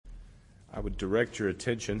I would direct your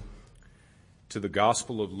attention to the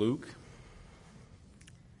Gospel of Luke.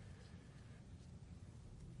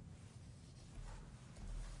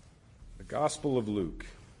 The Gospel of Luke.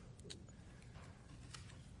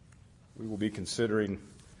 We will be considering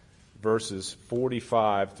verses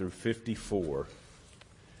 45 through 54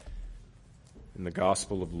 in the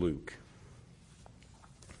Gospel of Luke.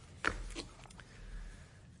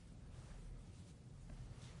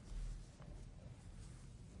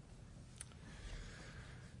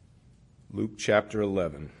 Luke chapter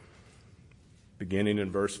 11, beginning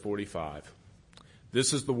in verse 45.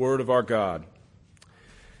 This is the word of our God.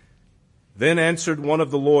 Then answered one of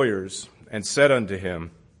the lawyers and said unto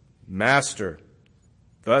him, Master,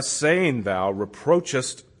 thus saying thou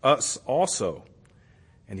reproachest us also.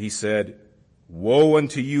 And he said, Woe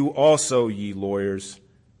unto you also, ye lawyers,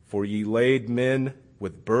 for ye laid men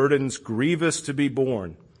with burdens grievous to be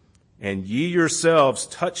borne, and ye yourselves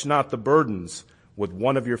touch not the burdens with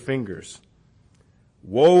one of your fingers.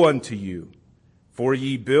 Woe unto you, for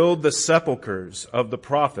ye build the sepulchres of the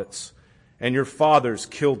prophets, and your fathers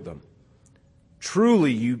killed them.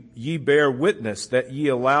 Truly ye bear witness that ye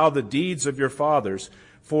allow the deeds of your fathers,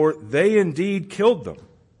 for they indeed killed them,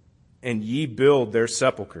 and ye build their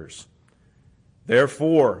sepulchres.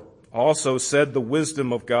 Therefore also said the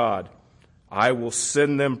wisdom of God, I will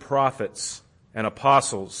send them prophets and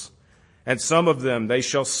apostles, and some of them they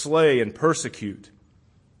shall slay and persecute,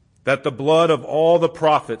 that the blood of all the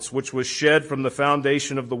prophets which was shed from the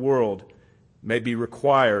foundation of the world may be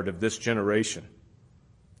required of this generation,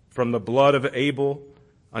 from the blood of Abel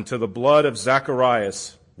unto the blood of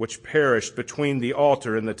Zacharias, which perished between the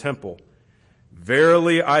altar and the temple.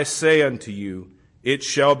 Verily I say unto you, it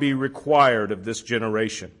shall be required of this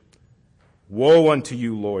generation. Woe unto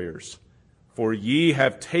you, lawyers, for ye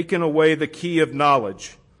have taken away the key of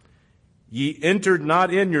knowledge. Ye entered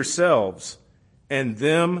not in yourselves, and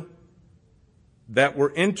them that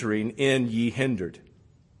were entering in ye hindered.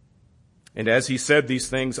 And as he said these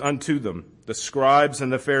things unto them, the scribes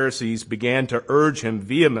and the Pharisees began to urge him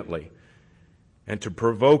vehemently and to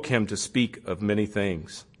provoke him to speak of many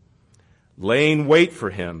things, laying wait for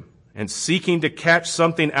him and seeking to catch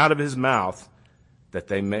something out of his mouth that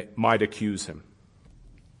they might accuse him.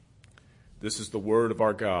 This is the word of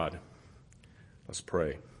our God. Let's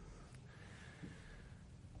pray.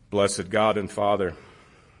 Blessed God and Father,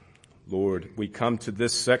 Lord, we come to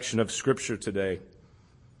this section of Scripture today.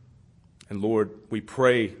 And Lord, we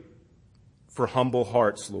pray for humble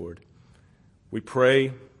hearts, Lord. We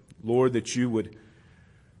pray, Lord, that you would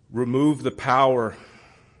remove the power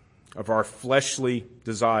of our fleshly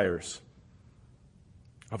desires,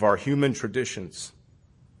 of our human traditions.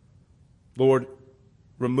 Lord,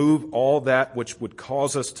 remove all that which would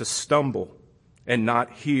cause us to stumble and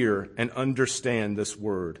not hear and understand this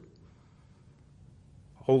word.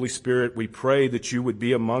 Holy Spirit, we pray that you would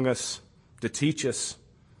be among us to teach us.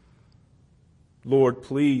 Lord,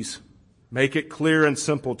 please make it clear and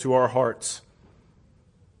simple to our hearts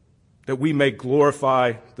that we may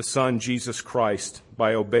glorify the Son, Jesus Christ,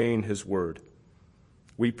 by obeying his word.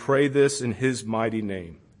 We pray this in his mighty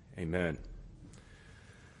name. Amen.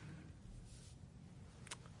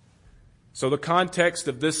 So the context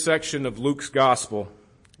of this section of Luke's gospel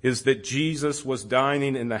is that Jesus was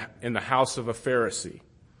dining in the house of a Pharisee.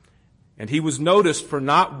 And he was noticed for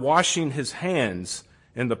not washing his hands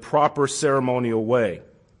in the proper ceremonial way.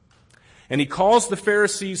 And he calls the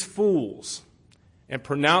Pharisees fools and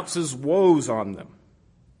pronounces woes on them.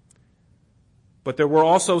 But there were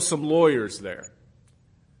also some lawyers there.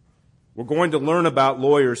 We're going to learn about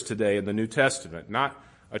lawyers today in the New Testament, not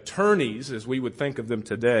attorneys as we would think of them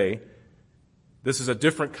today. This is a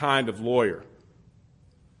different kind of lawyer.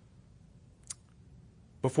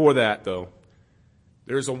 Before that, though,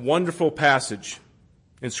 there's a wonderful passage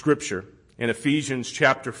in Scripture in Ephesians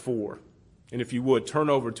chapter 4. And if you would, turn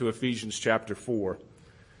over to Ephesians chapter 4.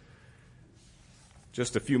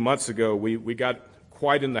 Just a few months ago, we got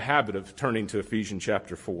quite in the habit of turning to Ephesians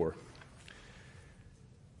chapter 4.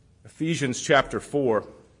 Ephesians chapter 4.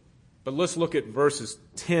 But let's look at verses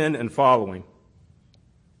 10 and following.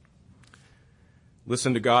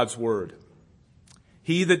 Listen to God's word.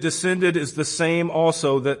 He that descended is the same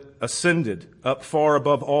also that ascended up far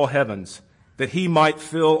above all heavens, that he might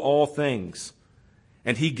fill all things.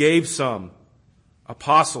 And he gave some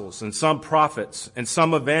apostles, and some prophets, and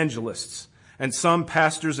some evangelists, and some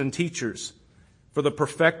pastors and teachers, for the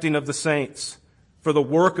perfecting of the saints, for the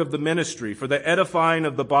work of the ministry, for the edifying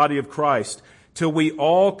of the body of Christ, till we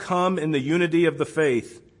all come in the unity of the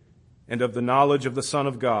faith and of the knowledge of the Son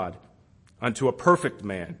of God, unto a perfect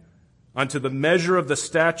man, unto the measure of the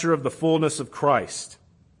stature of the fullness of Christ,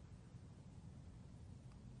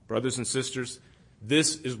 Brothers and sisters,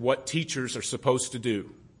 this is what teachers are supposed to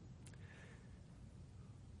do.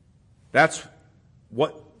 That's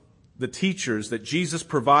what the teachers that Jesus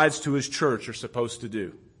provides to his church are supposed to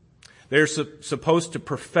do. They're supposed to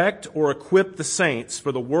perfect or equip the saints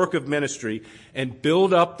for the work of ministry and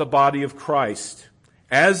build up the body of Christ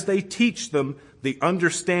as they teach them the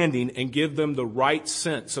understanding and give them the right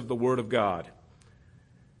sense of the Word of God.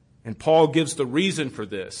 And Paul gives the reason for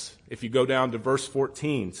this. If you go down to verse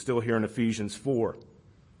 14, still here in Ephesians 4.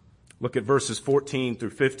 Look at verses 14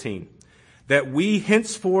 through 15. That we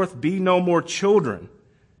henceforth be no more children,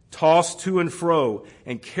 tossed to and fro,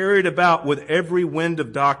 and carried about with every wind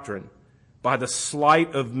of doctrine, by the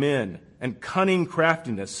sleight of men and cunning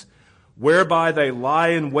craftiness, whereby they lie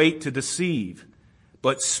in wait to deceive,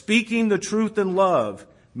 but speaking the truth in love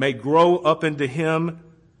may grow up into him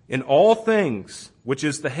in all things, which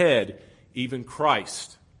is the head, even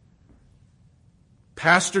Christ.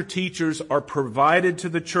 Pastor teachers are provided to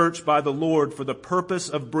the church by the Lord for the purpose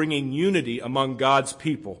of bringing unity among God's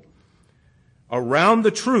people around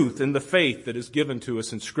the truth and the faith that is given to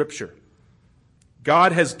us in Scripture.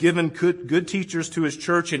 God has given good teachers to his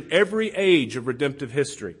church in every age of redemptive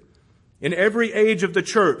history. In every age of the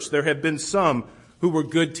church, there have been some who were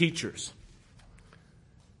good teachers.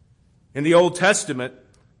 In the Old Testament,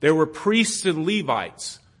 there were priests and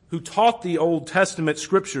Levites who taught the Old Testament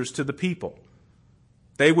scriptures to the people.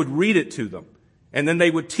 They would read it to them, and then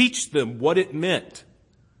they would teach them what it meant.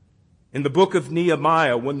 In the book of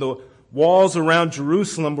Nehemiah, when the walls around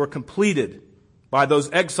Jerusalem were completed by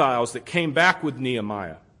those exiles that came back with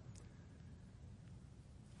Nehemiah,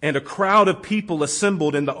 and a crowd of people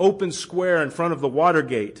assembled in the open square in front of the water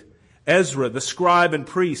gate, Ezra, the scribe and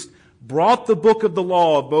priest, brought the book of the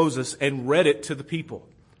law of Moses and read it to the people.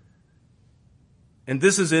 And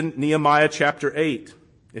this is in Nehemiah chapter 8.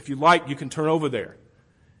 If you like, you can turn over there.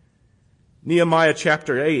 Nehemiah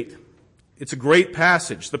chapter 8. It's a great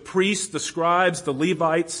passage. The priests, the scribes, the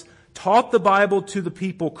Levites taught the Bible to the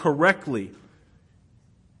people correctly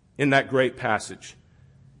in that great passage.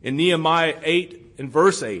 In Nehemiah 8 and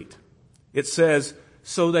verse 8, it says,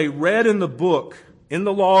 "So they read in the book, in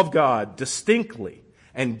the law of God, distinctly,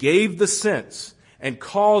 and gave the sense, and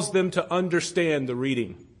caused them to understand the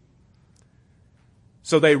reading."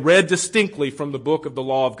 So they read distinctly from the book of the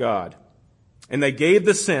law of God. And they gave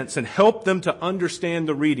the sense and helped them to understand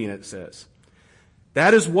the reading, it says.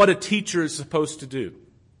 That is what a teacher is supposed to do.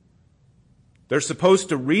 They're supposed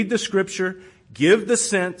to read the scripture, give the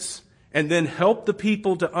sense, and then help the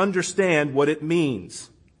people to understand what it means,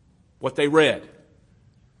 what they read.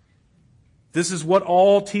 This is what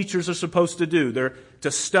all teachers are supposed to do. They're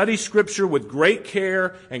to study scripture with great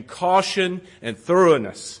care and caution and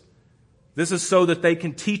thoroughness. This is so that they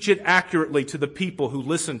can teach it accurately to the people who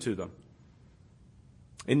listen to them.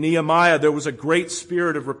 In Nehemiah, there was a great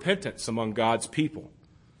spirit of repentance among God's people.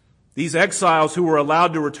 These exiles who were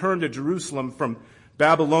allowed to return to Jerusalem from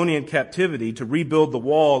Babylonian captivity to rebuild the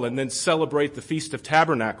wall and then celebrate the Feast of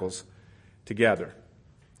Tabernacles together.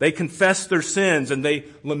 They confessed their sins and they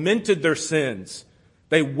lamented their sins.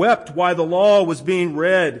 They wept while the law was being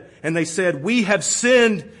read, and they said, "We have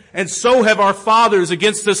sinned, and so have our fathers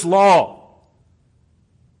against this law.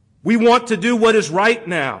 We want to do what is right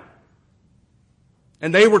now."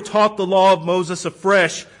 And they were taught the law of Moses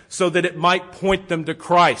afresh so that it might point them to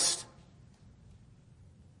Christ.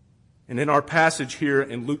 And in our passage here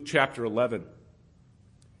in Luke chapter 11,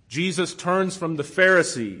 Jesus turns from the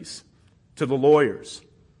Pharisees to the lawyers.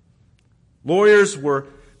 Lawyers were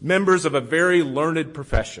members of a very learned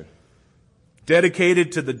profession,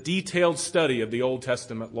 dedicated to the detailed study of the Old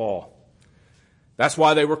Testament law. That's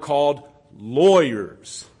why they were called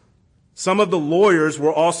lawyers. Some of the lawyers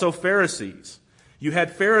were also Pharisees. You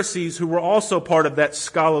had Pharisees who were also part of that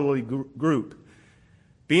scholarly group.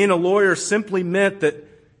 Being a lawyer simply meant that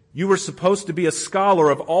you were supposed to be a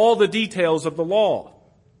scholar of all the details of the law.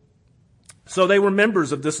 So they were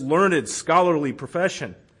members of this learned scholarly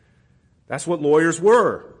profession. That's what lawyers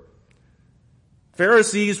were.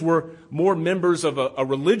 Pharisees were more members of a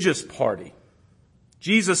religious party.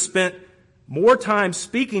 Jesus spent more time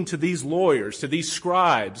speaking to these lawyers, to these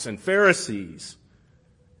scribes and Pharisees,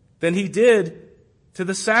 than he did to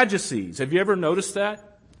the Sadducees. Have you ever noticed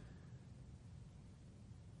that?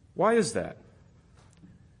 Why is that?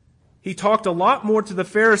 He talked a lot more to the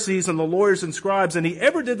Pharisees and the lawyers and scribes than he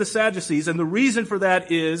ever did the Sadducees, and the reason for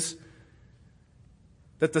that is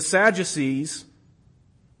that the Sadducees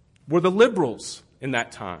were the liberals in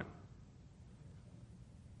that time.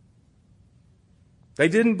 They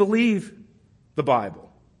didn't believe the Bible.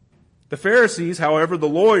 The Pharisees, however, the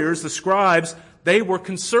lawyers, the scribes, they were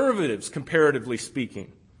conservatives, comparatively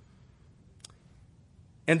speaking.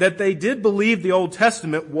 and that they did believe the Old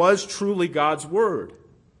Testament was truly God's Word.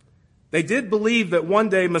 They did believe that one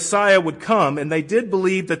day Messiah would come, and they did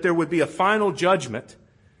believe that there would be a final judgment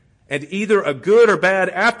and either a good or bad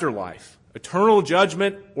afterlife, eternal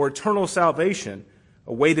judgment or eternal salvation,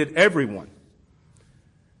 awaited everyone.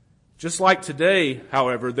 Just like today,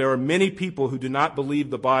 however, there are many people who do not believe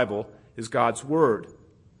the Bible is God's Word.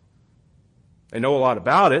 They know a lot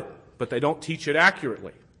about it, but they don't teach it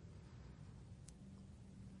accurately.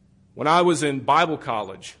 When I was in Bible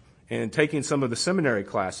college and taking some of the seminary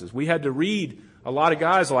classes, we had to read a lot of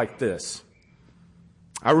guys like this.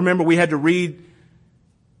 I remember we had to read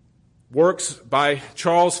works by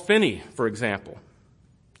Charles Finney, for example.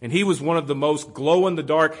 And he was one of the most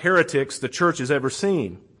glow-in-the-dark heretics the church has ever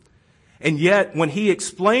seen. And yet, when he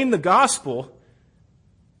explained the gospel,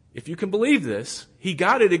 if you can believe this, he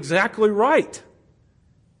got it exactly right.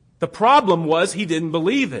 The problem was he didn't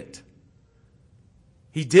believe it.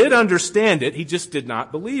 He did understand it, he just did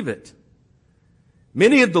not believe it.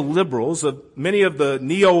 Many of the liberals, many of the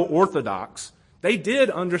neo-orthodox, they did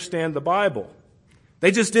understand the Bible.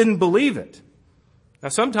 They just didn't believe it. Now,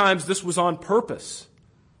 sometimes this was on purpose.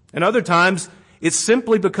 And other times, it's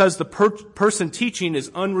simply because the person teaching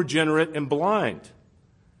is unregenerate and blind.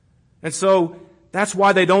 And so, that's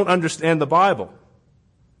why they don't understand the Bible.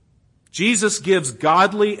 Jesus gives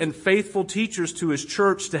godly and faithful teachers to His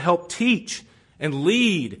church to help teach and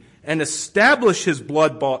lead and establish His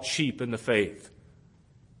blood-bought sheep in the faith.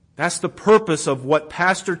 That's the purpose of what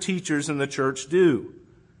pastor teachers in the church do.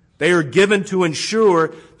 They are given to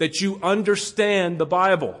ensure that you understand the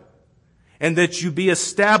Bible and that you be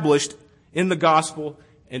established in the gospel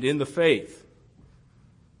and in the faith.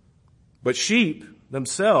 But sheep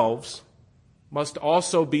themselves must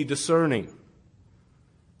also be discerning.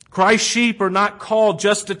 Christ's sheep are not called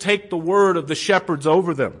just to take the word of the shepherds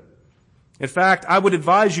over them. In fact, I would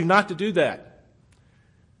advise you not to do that.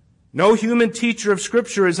 No human teacher of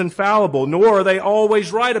Scripture is infallible, nor are they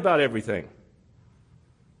always right about everything.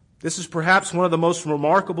 This is perhaps one of the most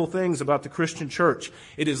remarkable things about the Christian church.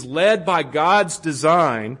 It is led by God's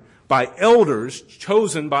design by elders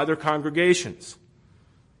chosen by their congregations.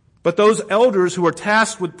 But those elders who are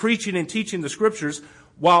tasked with preaching and teaching the Scriptures,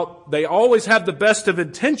 while they always have the best of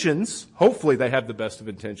intentions, hopefully they have the best of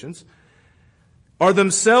intentions, are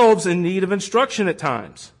themselves in need of instruction at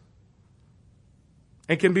times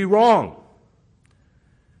and can be wrong.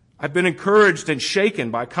 I've been encouraged and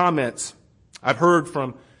shaken by comments I've heard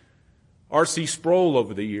from R.C. Sproul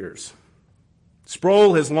over the years.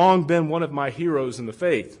 Sproul has long been one of my heroes in the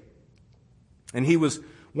faith. And he was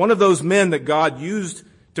one of those men that God used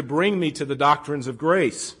to bring me to the doctrines of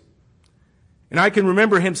grace. And I can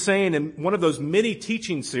remember him saying in one of those many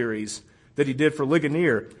teaching series that he did for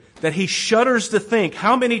Ligonier that he shudders to think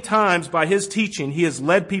how many times by his teaching he has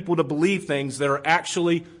led people to believe things that are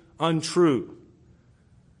actually untrue.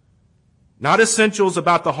 Not essentials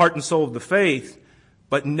about the heart and soul of the faith,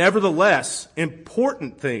 but nevertheless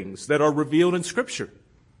important things that are revealed in Scripture.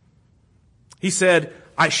 He said,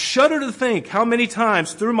 I shudder to think how many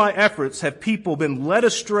times through my efforts have people been led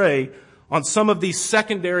astray on some of these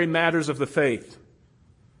secondary matters of the faith.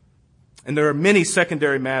 And there are many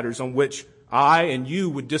secondary matters on which I and you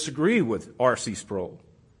would disagree with R.C. Sproul.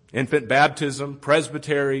 Infant baptism,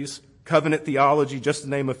 presbyteries, covenant theology, just to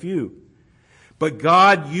name a few. But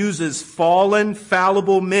God uses fallen,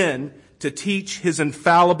 fallible men to teach His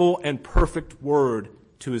infallible and perfect word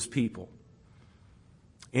to His people.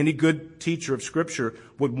 Any good teacher of Scripture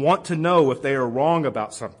would want to know if they are wrong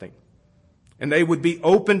about something. And they would be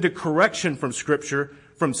open to correction from Scripture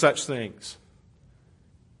from such things.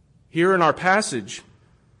 Here in our passage,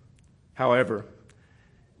 however,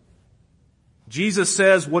 Jesus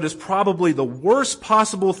says what is probably the worst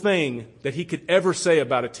possible thing that He could ever say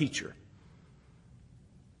about a teacher.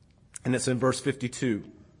 And it's in verse 52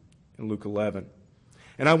 in Luke 11.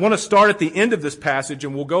 And I want to start at the end of this passage,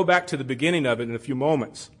 and we'll go back to the beginning of it in a few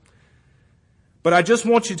moments. But I just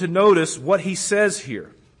want you to notice what He says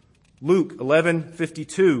here. Luke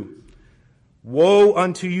 11:52. Woe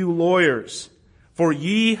unto you, lawyers, for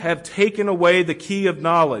ye have taken away the key of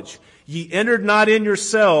knowledge. Ye entered not in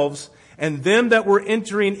yourselves, and them that were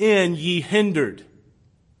entering in ye hindered.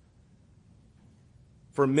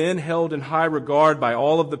 For men held in high regard by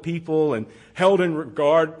all of the people and held in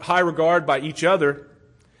high regard by each other,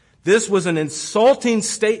 this was an insulting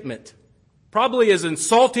statement, probably as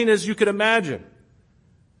insulting as you could imagine.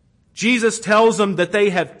 Jesus tells them that they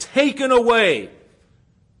have taken away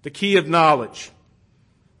the key of knowledge.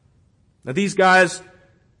 Now these guys,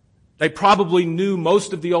 they probably knew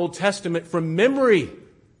most of the Old Testament from memory.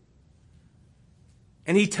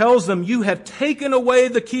 And he tells them, you have taken away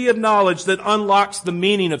the key of knowledge that unlocks the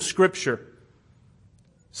meaning of Scripture,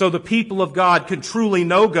 so the people of God can truly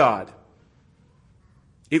know God.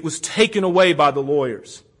 It was taken away by the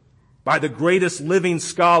lawyers, by the greatest living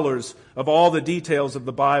scholars of all the details of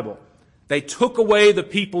the Bible. They took away the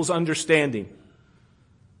people's understanding.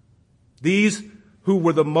 These who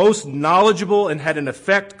were the most knowledgeable and had an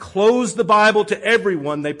effect closed the Bible to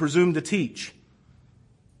everyone they presumed to teach.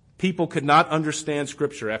 People could not understand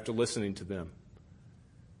Scripture after listening to them.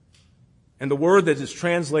 And the word that is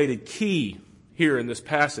translated key here in this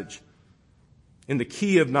passage, in the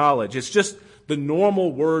key of knowledge, it's just the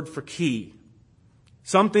normal word for key.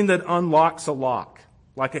 Something that unlocks a lock,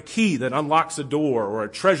 like a key that unlocks a door or a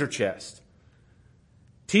treasure chest.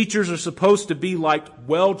 Teachers are supposed to be like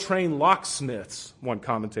well-trained locksmiths, one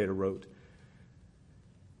commentator wrote.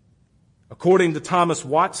 According to Thomas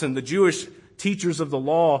Watson, the Jewish teachers of the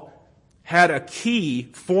law had a key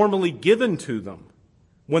formally given to them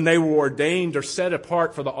when they were ordained or set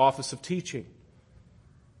apart for the office of teaching.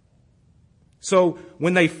 So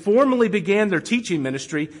when they formally began their teaching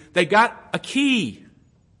ministry, they got a key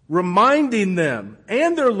reminding them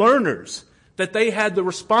and their learners that they had the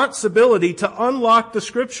responsibility to unlock the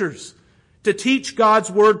Scriptures, to teach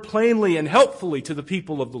God's Word plainly and helpfully to the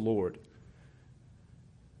people of the Lord.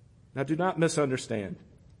 Now, do not misunderstand.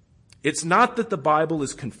 It's not that the Bible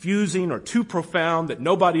is confusing or too profound that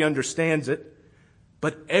nobody understands it,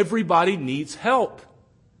 but everybody needs help.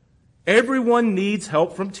 Everyone needs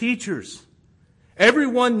help from teachers.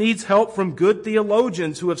 Everyone needs help from good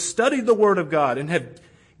theologians who have studied the Word of God and have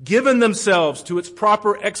given themselves to its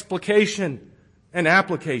proper explication and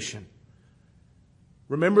application.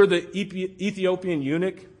 Remember the Ethiopian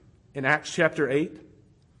eunuch in Acts chapter 8?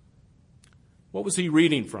 What was he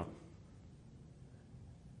reading from?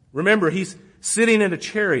 Remember, he's sitting in a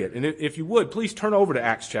chariot. And if you would, please turn over to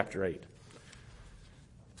Acts chapter 8.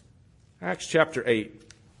 Acts chapter 8.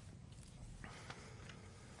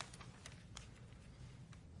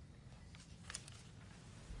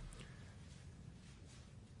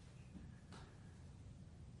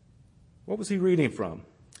 What was he reading from?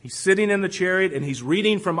 He's sitting in the chariot and he's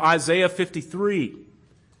reading from Isaiah 53.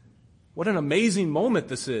 What an amazing moment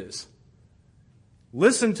this is.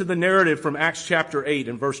 Listen to the narrative from Acts chapter 8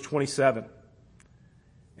 and verse 27.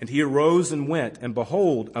 And he arose and went, and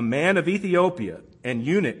behold, a man of Ethiopia, an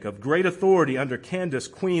eunuch of great authority under Candace,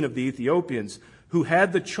 queen of the Ethiopians, who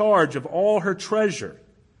had the charge of all her treasure.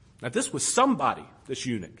 Now this was somebody, this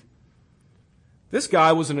eunuch. This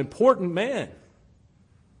guy was an important man.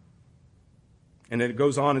 And then it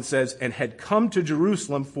goes on and says, and had come to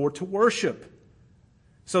Jerusalem to worship.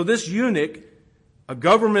 So this eunuch, a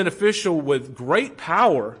government official with great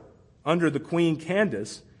power under the Queen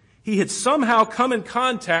Candace, he had somehow come in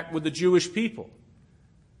contact with the Jewish people.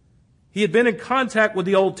 He had been in contact with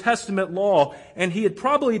the Old Testament law, and he had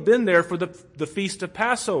probably been there for the Feast of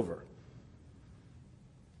Passover.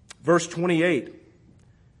 Verse 28.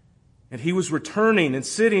 And he was returning and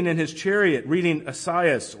sitting in his chariot reading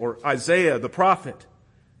Isaiah the prophet.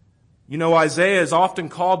 You know, Isaiah is often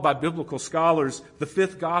called by biblical scholars the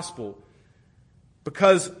fifth gospel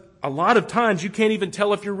because a lot of times you can't even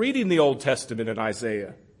tell if you're reading the Old Testament in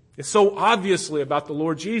Isaiah. It's so obviously about the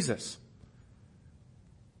Lord Jesus.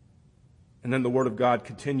 And then the word of God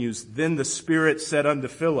continues, then the Spirit said unto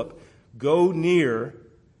Philip, go near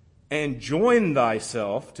and join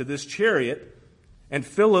thyself to this chariot. And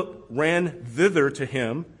Philip ran thither to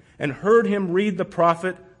him and heard him read the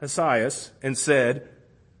prophet Isaiah and said,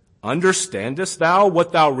 understandest thou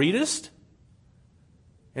what thou readest?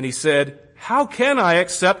 And he said, how can I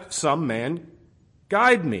except some man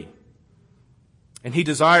guide me? And he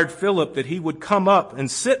desired Philip that he would come up and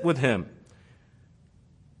sit with him.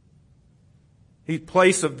 The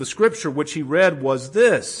place of the scripture which he read was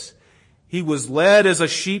this: he was led as a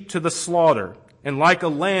sheep to the slaughter, and like a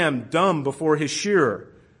lamb dumb before his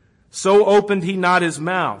shearer, so opened he not his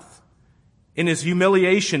mouth. In his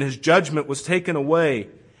humiliation his judgment was taken away.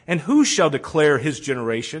 And who shall declare his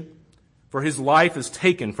generation? For his life is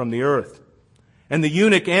taken from the earth. And the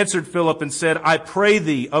eunuch answered Philip and said, I pray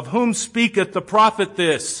thee, of whom speaketh the prophet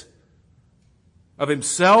this? Of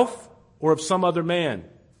himself or of some other man?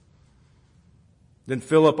 Then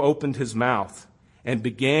Philip opened his mouth and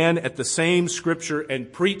began at the same scripture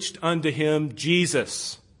and preached unto him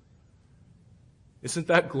Jesus. Isn't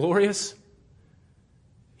that glorious?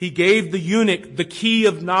 He gave the eunuch the key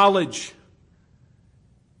of knowledge.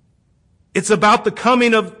 It's about the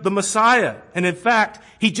coming of the Messiah. And in fact,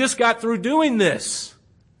 he just got through doing this.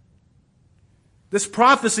 This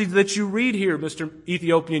prophecy that you read here, Mr.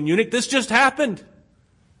 Ethiopian eunuch, this just happened.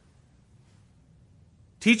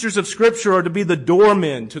 Teachers of Scripture are to be the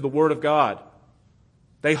doormen to the Word of God.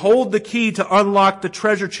 They hold the key to unlock the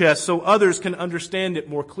treasure chest so others can understand it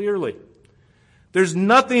more clearly. There's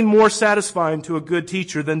nothing more satisfying to a good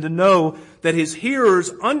teacher than to know that his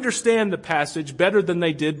hearers understand the passage better than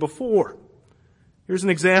they did before. Here's an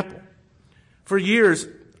example. For years,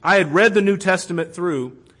 I had read the New Testament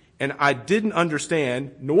through, and I didn't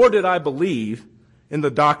understand, nor did I believe, in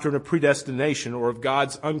the doctrine of predestination or of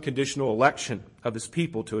God's unconditional election of His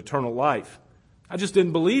people to eternal life. I just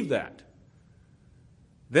didn't believe that.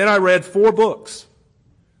 Then I read 4 books.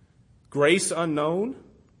 Grace Unknown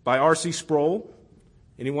by R.C. Sproul.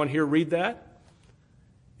 Anyone here read that?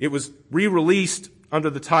 It was re-released under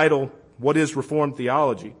the title, What is Reformed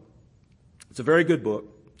Theology? It's a very good book.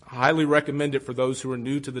 I highly recommend it for those who are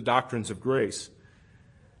new to the doctrines of grace.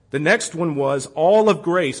 The next one was All of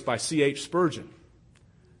Grace by C.H. Spurgeon,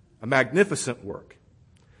 a magnificent work.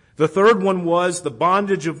 The third one was The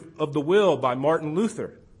Bondage of the Will by Martin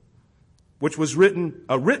Luther, which was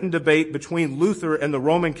a written debate between Luther and the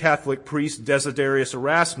Roman Catholic priest Desiderius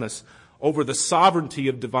Erasmus over the sovereignty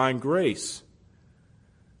of divine grace.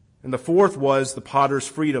 And the fourth was The Potter's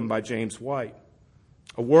Freedom by James White,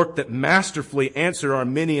 a work that masterfully answered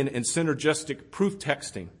Arminian and synergistic proof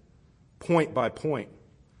texting, point by point.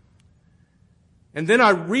 And then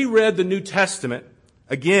I reread the New Testament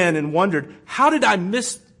again and wondered, how did I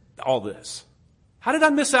miss all this? How did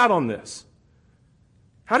I miss out on this?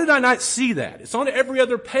 How did I not see that? It's on every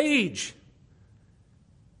other page.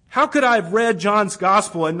 How could I have read John's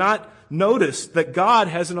gospel and not noticed that God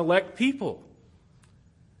has an elect people?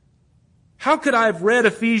 How could I have read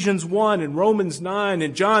Ephesians 1 and Romans 9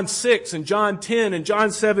 and John 6 and John 10 and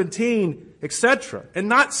John 17, etc., and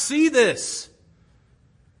not see this?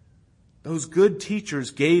 Those good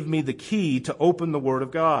teachers gave me the key to open the Word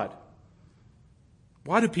of God.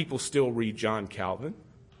 Why do people still read John Calvin,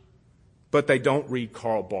 but they don't read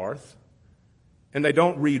Karl Barth, and they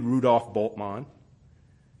don't read Rudolf Bultmann,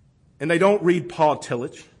 and they don't read Paul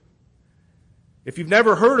Tillich? If you've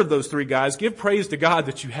never heard of those 3 guys, give praise to God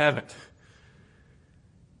that you haven't.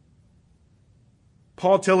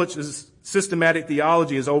 Paul Tillich's systematic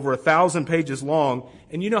theology is over 1,000 pages long.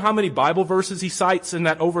 And you know how many Bible verses he cites in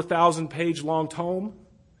that over 1,000-page long tome?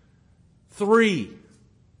 3.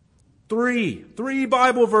 3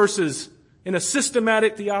 Bible verses in a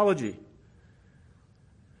systematic theology.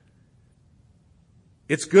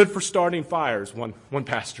 It's good for starting fires, one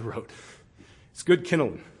pastor wrote. It's good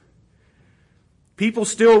kindling. People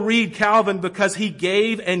still read Calvin because he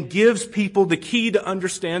gave and gives people the key to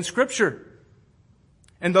understand Scripture.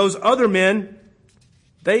 And those other men,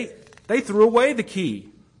 they threw away the key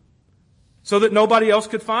so that nobody else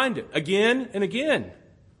could find it again and again.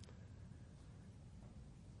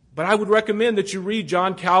 But I would recommend that you read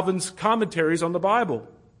John Calvin's commentaries on the Bible.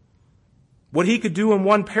 What he could do in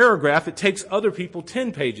 1 paragraph, it takes other people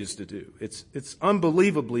 10 pages to do. It's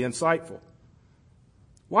unbelievably insightful.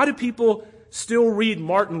 Why do people still read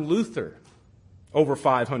Martin Luther over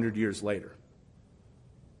 500 years later?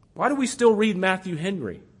 Why do we still read Matthew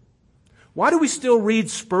Henry? Why do we still read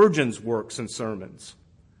Spurgeon's works and sermons?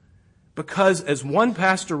 Because, as one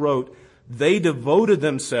pastor wrote, they devoted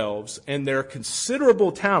themselves and their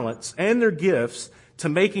considerable talents and their gifts to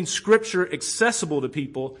making Scripture accessible to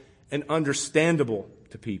people and understandable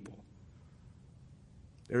to people.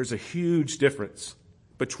 There's a huge difference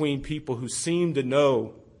between people who seem to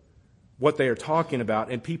know what they are talking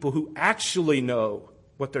about and people who actually know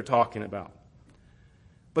what they're talking about.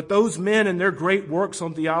 But those men and their great works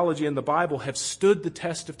on theology and the Bible have stood the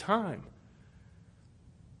test of time.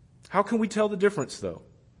 How can we tell the difference, though?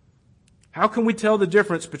 How can we tell the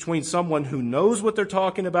difference between someone who knows what they're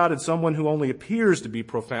talking about and someone who only appears to be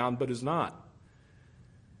profound but is not?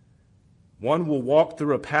 One will walk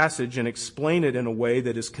through a passage and explain it in a way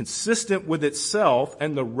that is consistent with itself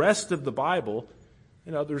and the rest of the Bible,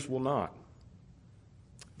 and others will not.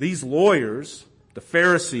 These lawyers, the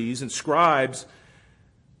Pharisees and scribes,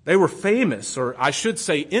 they were famous, or I should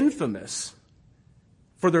say infamous,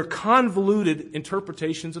 for their convoluted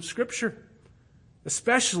interpretations of Scripture,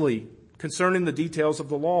 especially concerning the details of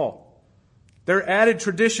the law. Their added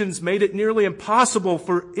traditions made it nearly impossible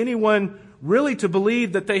for anyone really to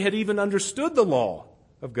believe that they had even understood the law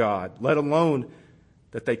of God, let alone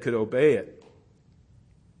that they could obey it.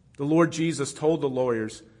 The Lord Jesus told the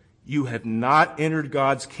lawyers, "You have not entered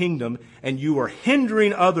God's kingdom, and you are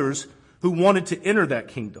hindering others who wanted to enter that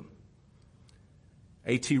kingdom."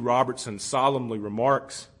 A.T. Robertson solemnly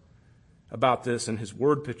remarks about this in his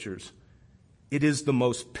word pictures. It is the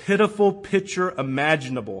most pitiful picture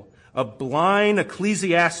imaginable of blind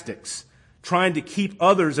ecclesiastics trying to keep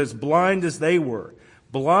others as blind as they were,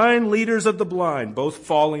 blind leaders of the blind, both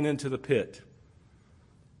falling into the pit.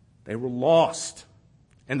 They were lost,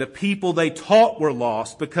 and the people they taught were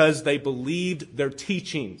lost because they believed their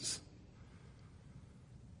teachings.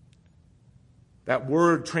 That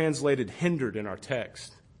word translated hindered in our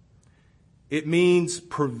text. It means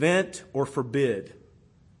prevent or forbid.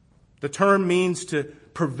 The term means to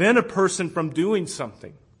prevent a person from doing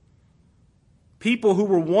something. People who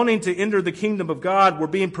were wanting to enter the kingdom of God were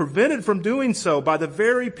being prevented from doing so by the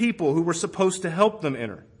very people who were supposed to help them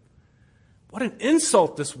enter. What an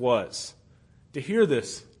insult this was to hear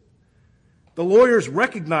this. The lawyers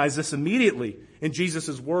recognized this immediately in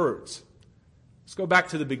Jesus' words. Let's go back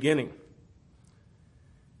to the beginning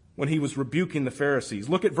when he was rebuking the Pharisees.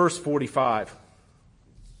 Look at verse 45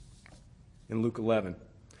 in Luke 11.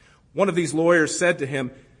 One of these lawyers said to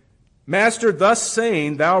him, Master, thus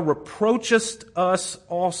saying, thou reproachest us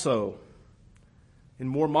also. In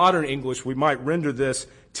more modern English, we might render this,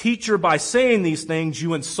 Teacher, by saying these things,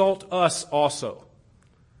 you insult us also.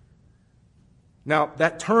 Now,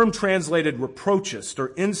 that term translated reproachest or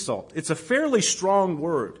insult, it's a fairly strong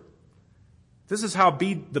word. This is how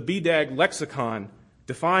the BDAG lexicon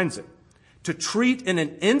defines it. To treat in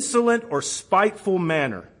an insolent or spiteful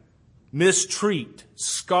manner, mistreat,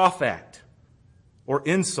 scoff at, or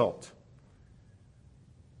insult.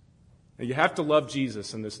 Now, you have to love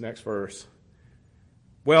Jesus in this next verse.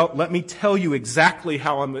 Well, let me tell you exactly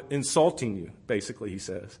how I'm insulting you, basically, he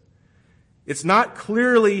says. It's not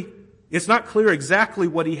clear exactly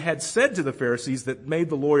what he had said to the Pharisees that made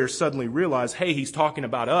the lawyers suddenly realize, hey, he's talking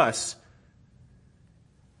about us.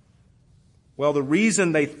 Well, the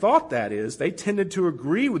reason they thought that is they tended to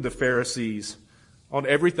agree with the Pharisees on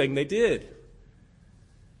everything they did.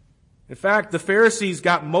 In fact, the Pharisees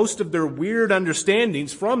got most of their weird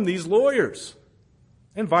understandings from these lawyers,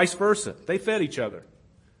 and vice versa. They fed each other.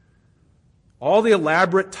 All the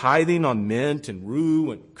elaborate tithing on mint and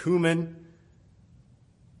rue and cumin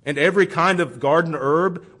and every kind of garden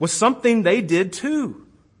herb was something they did too.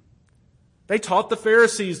 They taught the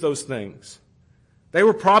Pharisees those things. They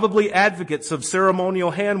were probably advocates of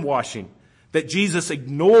ceremonial hand washing that Jesus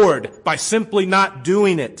ignored by simply not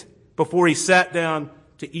doing it before he sat down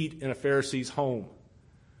to eat in a Pharisee's home.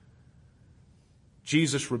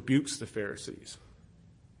 Jesus rebukes the Pharisees.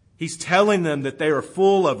 He's telling them that they are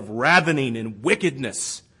full of ravening and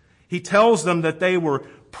wickedness. He tells them that they were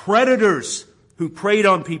predators who preyed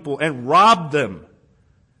on people and robbed them.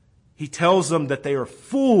 He tells them that they are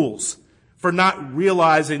fools for not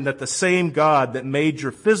realizing that the same God that made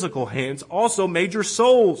your physical hands also made your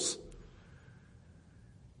souls.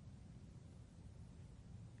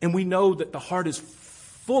 And we know that the heart is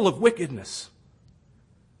full of wickedness,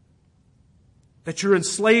 that you're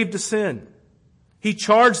enslaved to sin. He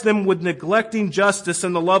charged them with neglecting justice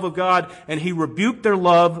and the love of God, and he rebuked their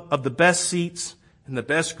love of the best seats and the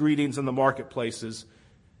best greetings in the marketplaces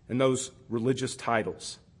and those religious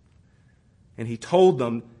titles. And he told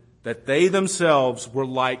them that they themselves were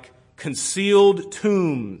like concealed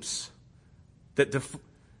tombs that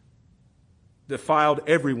defiled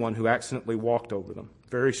everyone who accidentally walked over them.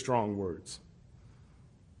 Very strong words.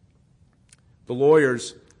 The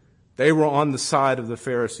lawyers, they were on the side of the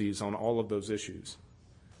Pharisees on all of those issues.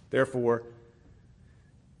 Therefore,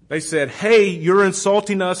 they said, hey, you're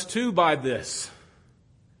insulting us too by this.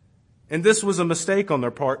 And this was a mistake on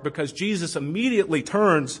their part because Jesus immediately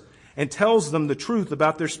turns and tells them the truth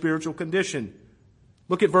about their spiritual condition.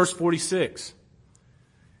 Look at verse 46.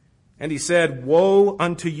 And he said, woe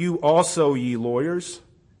unto you also, ye lawyers,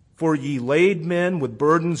 for ye laid men with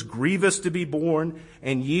burdens grievous to be borne,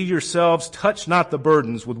 and ye yourselves touch not the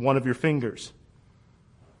burdens with one of your fingers.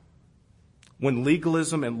 When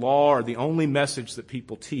legalism and law are the only message that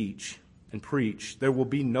people teach and preach, there will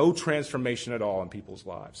be no transformation at all in people's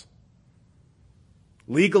lives.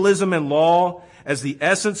 Legalism and law, as the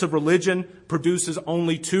essence of religion, produces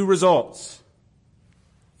only two results.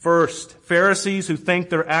 First, Pharisees who think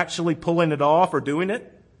they're actually pulling it off or doing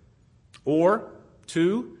it. Or,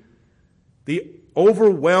 two, the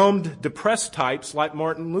overwhelmed, depressed types like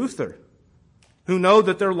Martin Luther, who know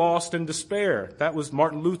that they're lost in despair. That was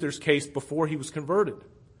Martin Luther's case before he was converted.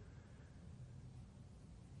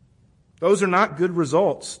 Those are not good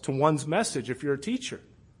results to one's message if you're a teacher.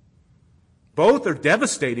 Both are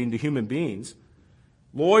devastating to human beings.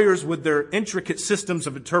 Lawyers with their intricate systems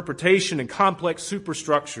of interpretation and complex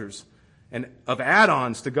superstructures and of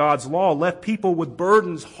add-ons to God's law left people with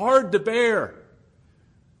burdens hard to bear,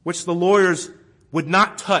 which the lawyers would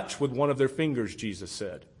not touch with one of their fingers, Jesus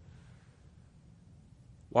said.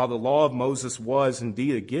 While the law of Moses was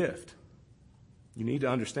indeed a gift, you need to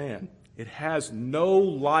understand, it has no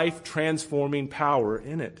life-transforming power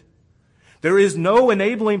in it. There is no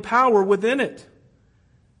enabling power within it.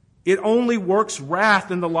 It only works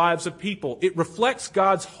wrath in the lives of people. It reflects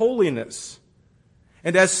God's holiness.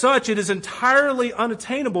 And as such, it is entirely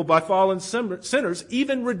unattainable by fallen sinners,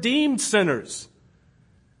 even redeemed sinners.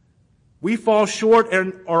 We fall short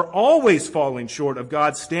and are always falling short of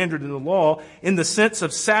God's standard in the law in the sense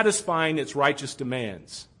of satisfying its righteous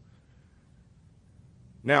demands.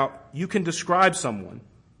 Now, you can describe someone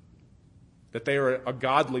that they are a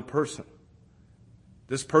godly person.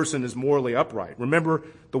 This person is morally upright. Remember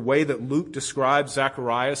the way that Luke describes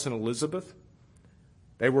Zacharias and Elizabeth?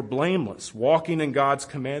 They were blameless, walking in God's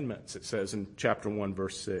commandments, it says in chapter 1,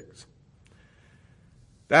 verse 6.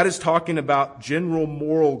 That is talking about general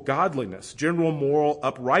moral godliness, general moral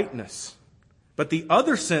uprightness. But the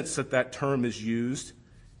other sense that that term is used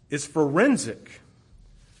is forensic.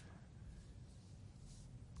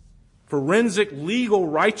 Forensic legal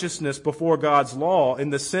righteousness before God's law in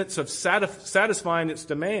the sense of satisfying its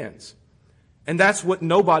demands. And that's what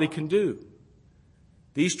nobody can do.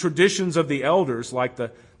 These traditions of the elders, like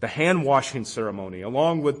the hand-washing ceremony,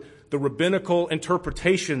 along with the rabbinical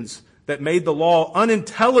interpretations that made the law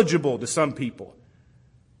unintelligible to some people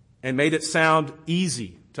and made it sound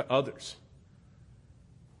easy to others.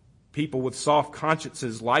 People with soft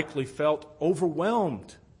consciences likely felt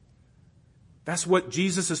overwhelmed. That's what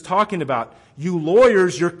Jesus is talking about. You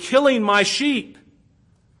lawyers, you're killing my sheep.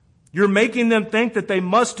 You're making them think that they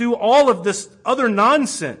must do all of this other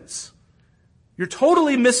nonsense. You're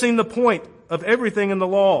totally missing the point of everything in the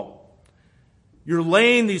law. You're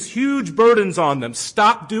laying these huge burdens on them.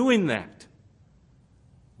 Stop doing that.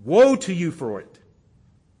 Woe to you for it.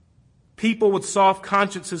 People with soft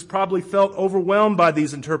consciences probably felt overwhelmed by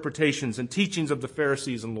these interpretations and teachings of the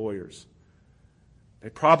Pharisees and lawyers. They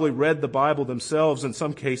probably read the Bible themselves in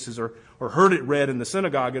some cases or heard it read in the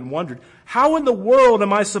synagogue and wondered, how in the world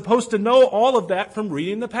am I supposed to know all of that from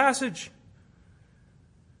reading the passage?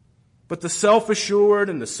 But the self-assured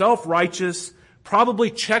and the self-righteous probably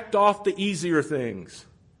checked off the easier things.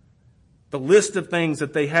 The list of things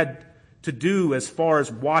that they had to do as far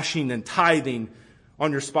as washing and tithing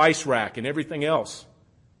on your spice rack and everything else.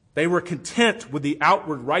 They were content with the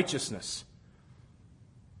outward righteousness.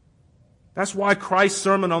 That's why Christ's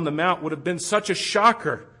Sermon on the Mount would have been such a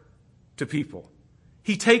shocker to people.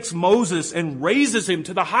 He takes Moses and raises him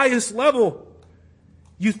to the highest level.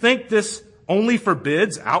 You think this only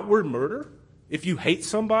forbids outward murder? If you hate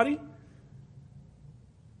somebody?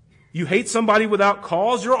 You hate somebody without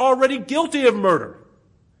cause, you're already guilty of murder.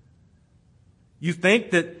 You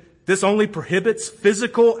think that this only prohibits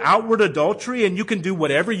physical outward adultery and you can do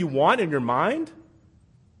whatever you want in your mind?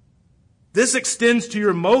 This extends to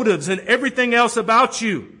your motives and everything else about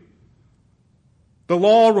you. The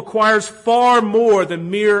law requires far more than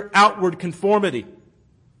mere outward conformity,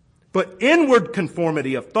 but inward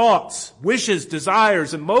conformity of thoughts, wishes,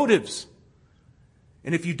 desires, and motives.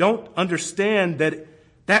 And if you don't understand that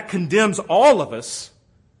that condemns all of us,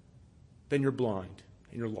 then you're blind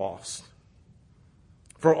and you're lost.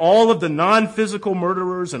 For all of the non-physical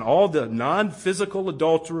murderers and all the non-physical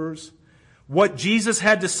adulterers, what Jesus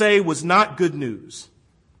had to say was not good news.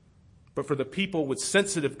 But for the people with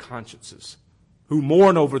sensitive consciences, who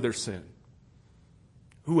mourn over their sin,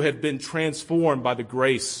 who have been transformed by the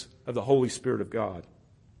grace of the Holy Spirit of God.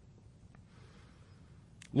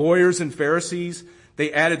 Lawyers and Pharisees,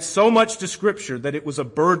 they added so much to Scripture that it was a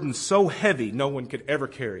burden so heavy no one could ever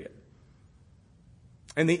carry it.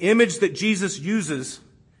 And the image that Jesus uses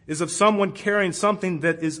is of someone carrying something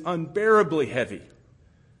that is unbearably heavy.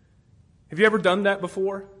 Have you ever done that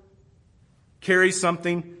before? Carry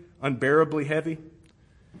something unbearably heavy?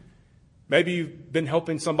 Maybe you've been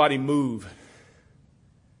helping somebody move.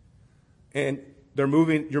 And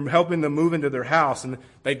you're helping them move into their house, and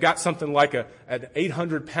they've got something like an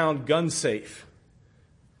 800-pound gun safe.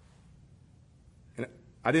 And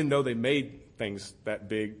I didn't know they made things that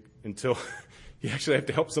big until you actually have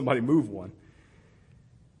to help somebody move one.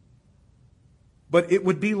 But it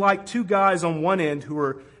would be like two guys on one end who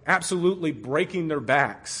are absolutely breaking their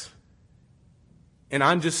backs. And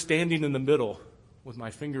I'm just standing in the middle with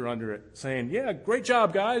my finger under it saying, yeah, great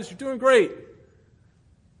job, guys. You're doing great.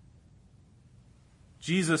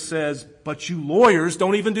 Jesus says, but you lawyers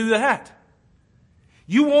don't even do that.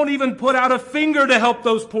 You won't even put out a finger to help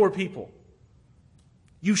those poor people.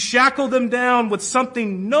 You shackle them down with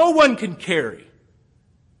something no one can carry.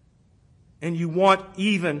 And you won't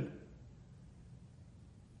even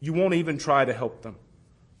try to help them.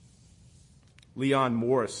 Leon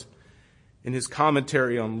Morris, in his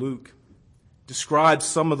commentary on Luke, describes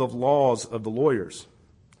some of the laws of the lawyers.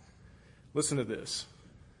 Listen to this.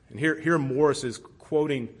 And here Morris is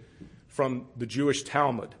quoting from the Jewish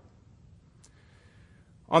Talmud.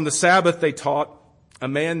 On the Sabbath, they taught, a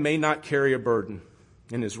man may not carry a burden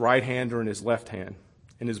in his right hand or in his left hand,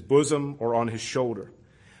 in his bosom or on his shoulder,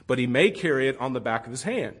 but he may carry it on the back of his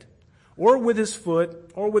hand, or with his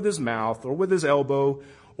foot, or with his mouth, or with his elbow,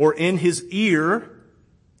 or in his ear,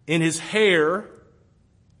 in his hair,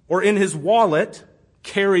 or in his wallet,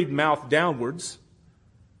 carried mouth downwards,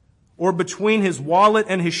 or between his wallet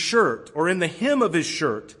and his shirt, or in the hem of his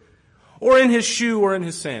shirt, or in his shoe, or in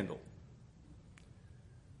his sandal.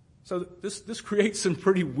 So this creates some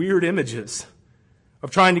pretty weird images of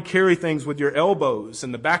trying to carry things with your elbows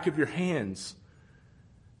and the back of your hands,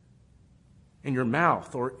 in your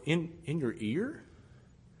mouth, or in your ear.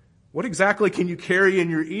 What exactly can you carry in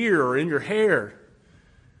your ear or in your hair?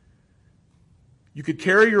 You could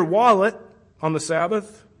carry your wallet on the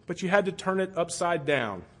Sabbath, but you had to turn it upside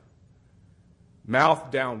down, mouth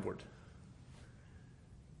downward.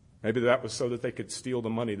 Maybe that was so that they could steal the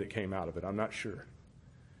money that came out of it. I'm not sure.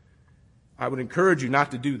 I would encourage you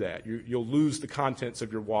not to do that. You'll lose the contents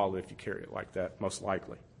of your wallet if you carry it like that, most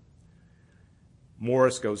likely.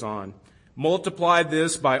 Morris goes on. Multiply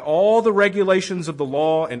this by all the regulations of the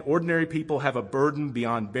law, and ordinary people have a burden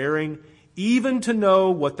beyond bearing, even to know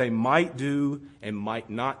what they might do and might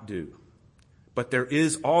not do. But there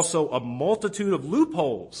is also a multitude of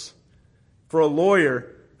loopholes for a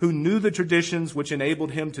lawyer who knew the traditions which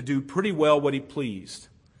enabled him to do pretty well what he pleased.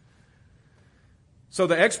 So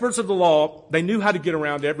the experts of the law, they knew how to get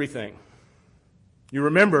around everything. You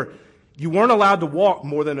remember, you weren't allowed to walk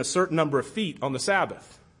more than a certain number of feet on the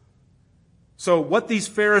Sabbath. So what these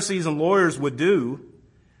Pharisees and lawyers would do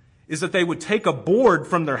is that they would take a board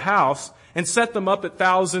from their house and set them up at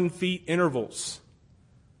 1,000-foot intervals,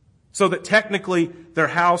 so that technically their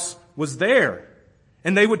house was there.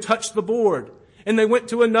 And they would touch the board, and they went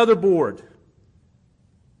to another board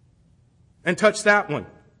and touched that one.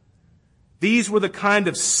 These were the kind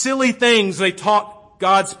of silly things they taught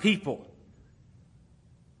God's people.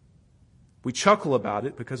 We chuckle about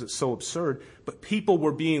it because it's so absurd, but people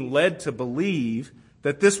were being led to believe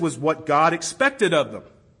that this was what God expected of them.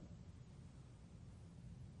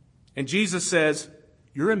 And Jesus says,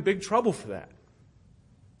 you're in big trouble for that.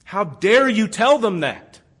 How dare you tell them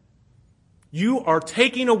that? You are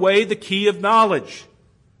taking away the key of knowledge.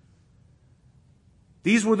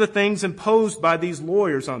 These were the things imposed by these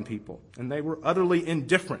lawyers on people, and they were utterly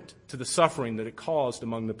indifferent to the suffering that it caused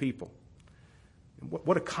among the people.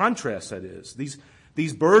 What a contrast that is.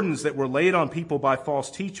 These burdens that were laid on people by false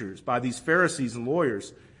teachers, by these Pharisees and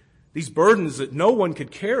lawyers, these burdens that no one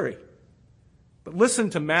could carry. But listen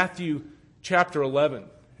to Matthew chapter 11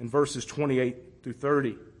 and verses 28 through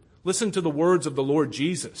 30. Listen to the words of the Lord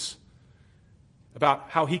Jesus about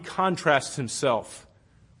how he contrasts himself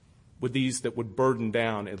with these that would burden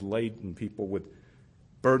down and laden people with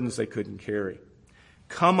burdens they couldn't carry.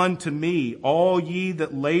 Come unto me, all ye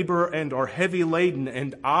that labor and are heavy laden,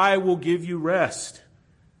 and I will give you rest.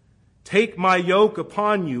 Take my yoke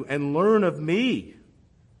upon you and learn of me.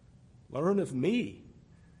 Learn of me.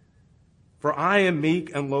 For I am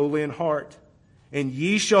meek and lowly in heart, and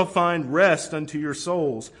ye shall find rest unto your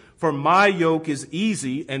souls. For my yoke is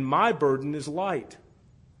easy and my burden is light.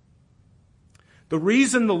 The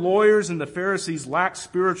reason the lawyers and the Pharisees lacked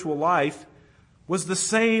spiritual life was the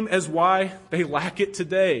same as why they lack it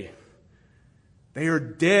today. They are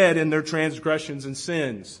dead in their transgressions and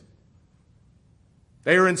sins.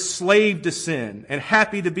 They are enslaved to sin and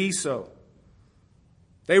happy to be so.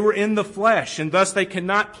 They were in the flesh, and thus they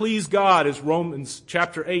cannot please God, as Romans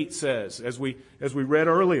chapter 8 says, as we read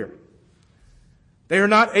earlier. They are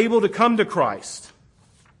not able to come to Christ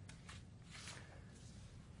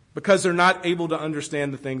because they're not able to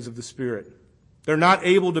understand the things of the Spirit. They're not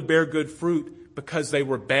able to bear good fruit because they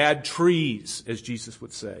were bad trees, as Jesus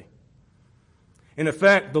would say. In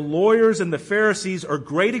effect, the lawyers and the Pharisees are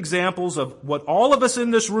great examples of what all of us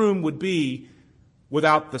in this room would be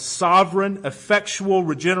without the sovereign, effectual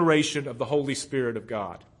regeneration of the Holy Spirit of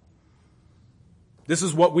God. This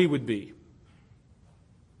is what we would be.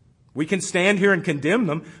 We can stand here and condemn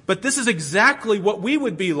them, but this is exactly what we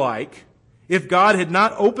would be like if God had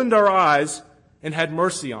not opened our eyes and had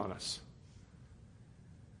mercy on us.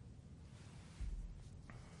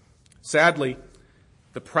 Sadly,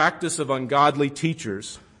 the practice of ungodly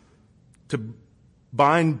teachers to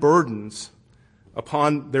bind burdens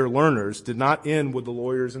upon their learners did not end with the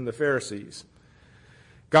lawyers and the Pharisees.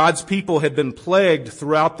 God's people had been plagued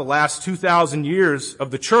throughout the last 2,000 years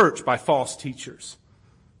of the church by false teachers,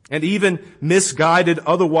 and even misguided,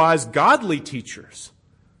 otherwise godly teachers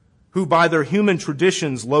who by their human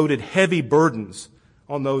traditions loaded heavy burdens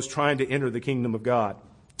on those trying to enter the kingdom of God,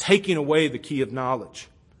 taking away the key of knowledge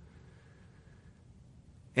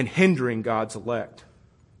and hindering God's elect.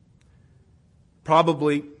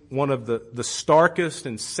 Probably one of the starkest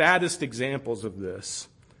and saddest examples of this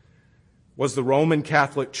was the Roman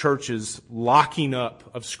Catholic Church's locking up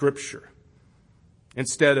of Scripture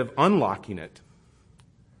instead of unlocking it.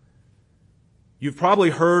 You've probably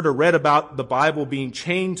heard or read about the Bible being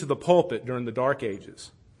chained to the pulpit during the Dark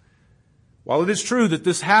Ages. While it is true that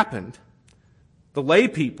this happened, the lay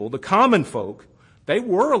people, the common folk, they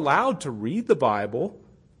were allowed to read the Bible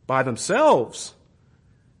by themselves,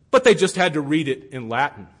 but they just had to read it in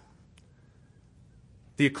Latin,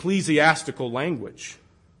 the ecclesiastical language,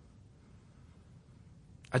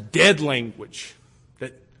 a dead language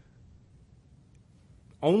that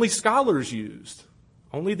only scholars used,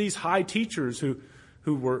 only these high teachers who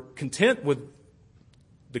were content with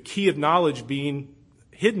the key of knowledge being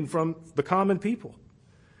hidden from the common people.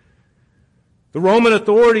 The Roman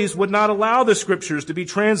authorities would not allow the Scriptures to be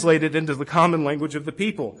translated into the common language of the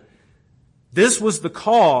people. This was the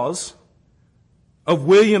cause of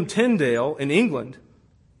William Tyndale in England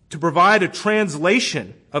to provide a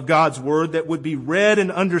translation of God's Word that would be read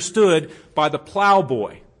and understood by the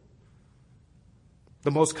plowboy,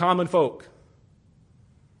 the most common folk.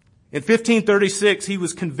 In 1536, he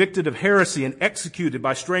was convicted of heresy and executed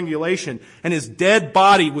by strangulation, and his dead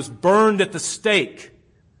body was burned at the stake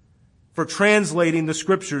for translating the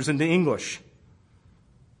Scriptures into English.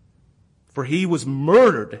 For he was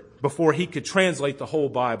murdered before he could translate the whole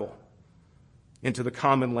Bible into the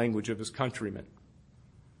common language of his countrymen.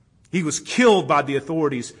 He was killed by the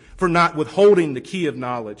authorities for not withholding the key of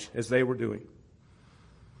knowledge as they were doing.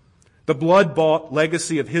 The blood-bought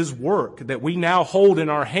legacy of his work that we now hold in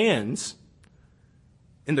our hands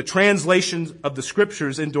in the translation of the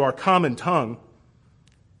Scriptures into our common tongue,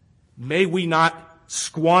 may we not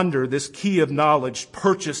squander this key of knowledge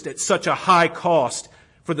purchased at such a high cost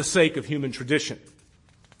for the sake of human tradition.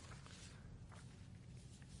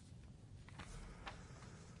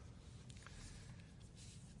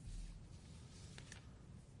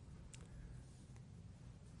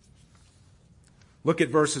 Look at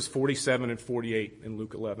verses 47 and 48 in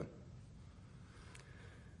Luke 11.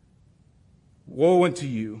 Woe unto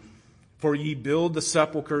you, for ye build the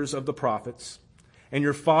sepulchres of the prophets, and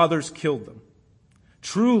your fathers killed them.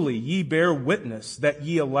 Truly ye bear witness that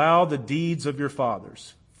ye allow the deeds of your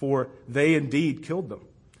fathers, for they indeed killed them,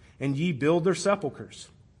 and ye build their sepulchres.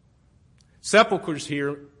 Sepulchres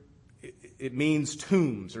here, it means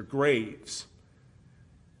tombs or graves.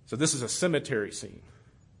 So this is a cemetery scene.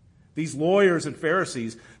 These lawyers and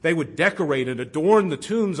Pharisees, they would decorate and adorn the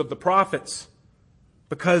tombs of the prophets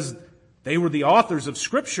because they were the authors of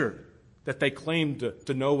Scripture that they claimed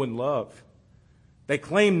to know and love. They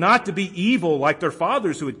claimed not to be evil like their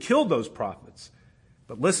fathers who had killed those prophets.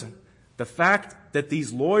 But listen, the fact that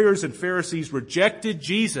these lawyers and Pharisees rejected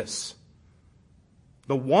Jesus,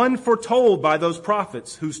 the one foretold by those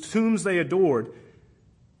prophets whose tombs they adored,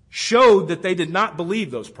 showed that they did not believe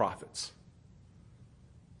those prophets.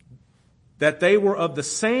 That they were of the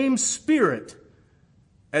same spirit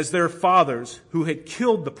as their fathers who had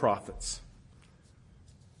killed the prophets.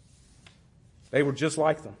 They were just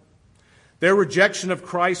like them. Their rejection of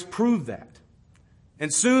Christ proved that.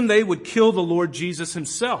 And soon they would kill the Lord Jesus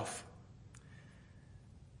himself.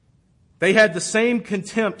 They had the same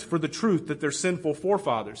contempt for the truth that their sinful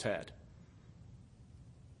forefathers had.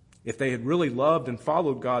 If they had really loved and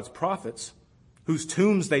followed God's prophets, whose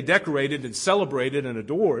tombs they decorated and celebrated and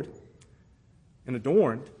adored and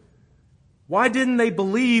adorned, why didn't they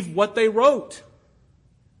believe what they wrote?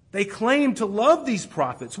 They claimed to love these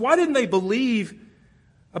prophets. Why didn't they believe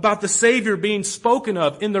about the Savior being spoken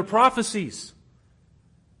of in their prophecies?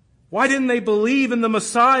 Why didn't they believe in the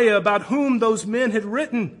Messiah about whom those men had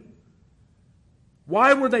written?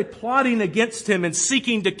 Why were they plotting against him and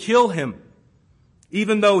seeking to kill him,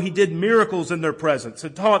 even though he did miracles in their presence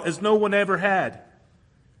and taught as no one ever had?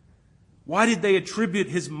 Why did they attribute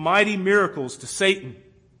his mighty miracles to Satan?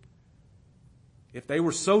 If they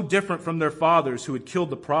were so different from their fathers who had killed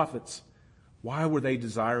the prophets, why were they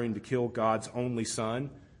desiring to kill God's only Son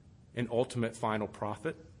and ultimate final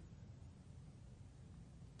prophet?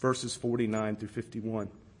 Verses 49 through 51.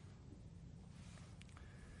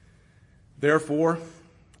 Therefore,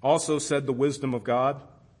 also said the wisdom of God,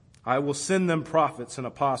 I will send them prophets and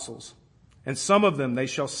apostles, and some of them they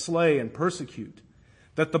shall slay and persecute,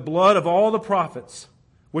 that the blood of all the prophets,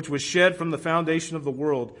 which was shed from the foundation of the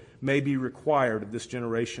world, may be required of this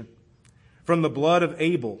generation. From the blood of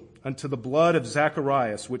Abel unto the blood of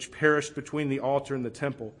Zacharias, which perished between the altar and the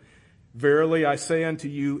temple, Verily I say unto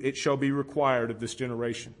you, it shall be required of this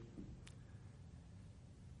generation.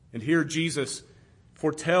 And here Jesus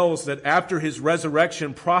foretells that after his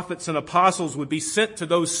resurrection, prophets and apostles would be sent to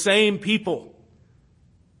those same people,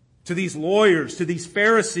 to these lawyers, to these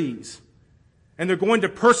Pharisees, and they're going to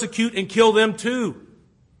persecute and kill them too.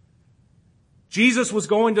 Jesus was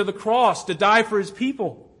going to the cross to die for his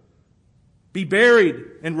people, be buried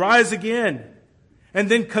and rise again, and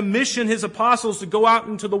then commission his apostles to go out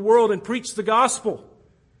into the world and preach the gospel.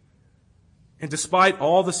 And despite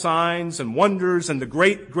all the signs and wonders and the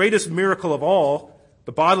greatest miracle of all,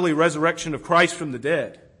 the bodily resurrection of Christ from the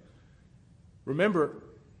dead, remember,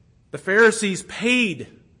 the Pharisees paid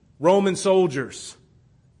Roman soldiers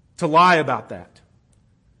to lie about that.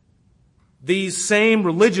 These same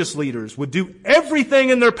religious leaders would do everything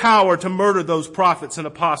in their power to murder those prophets and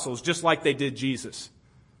apostles, just like they did Jesus.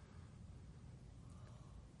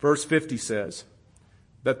 Verse 50 says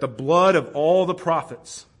that the blood of all the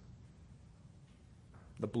prophets,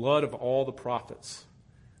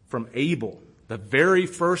 from Abel, the very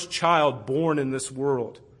first child born in this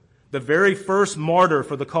world, the very first martyr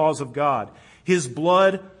for the cause of God, his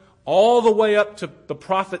blood all the way up to the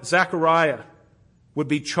prophet Zechariah would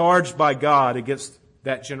be charged by God against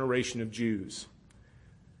that generation of Jews.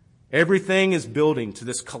 Everything is building to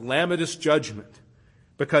this calamitous judgment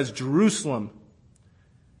because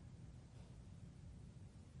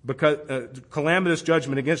calamitous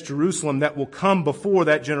judgment against Jerusalem that will come before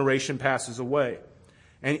that generation passes away.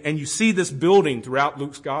 And you see this building throughout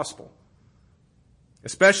Luke's gospel.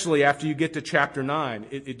 Especially after you get to chapter 9.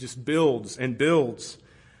 It just builds and builds.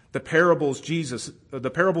 The parables of Jesus,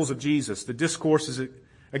 the discourses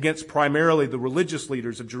against primarily the religious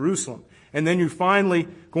leaders of Jerusalem. And then you're finally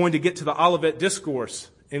going to get to the Olivet Discourse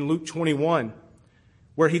in Luke 21,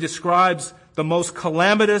 where he describes the most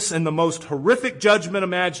calamitous and the most horrific judgment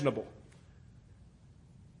imaginable.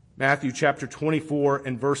 Matthew chapter 24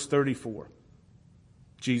 and verse 34.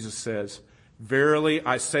 Jesus says, Verily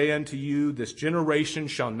I say unto you, this generation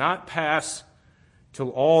shall not pass till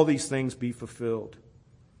all these things be fulfilled.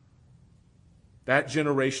 That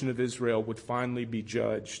generation of Israel would finally be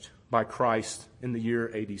judged by Christ in the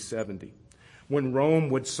year AD 70, when Rome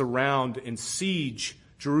would surround and siege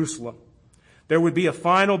Jerusalem. There would be a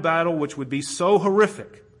final battle which would be so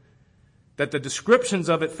horrific that the descriptions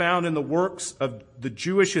of it found in the works of the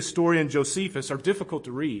Jewish historian Josephus are difficult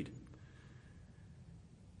to read.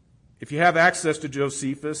 If you have access to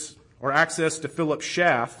Josephus or access to Philip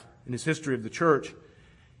Schaff in his History of the Church,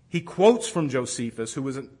 he quotes from Josephus, who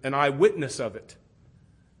was an eyewitness of it.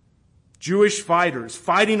 Jewish fighters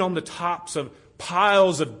fighting on the tops of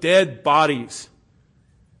piles of dead bodies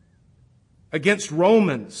against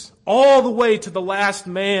Romans, all the way to the last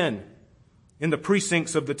man in the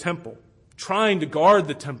precincts of the temple, trying to guard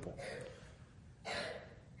the temple.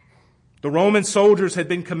 The Roman soldiers had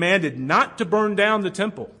been commanded not to burn down the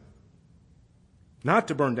temple. Not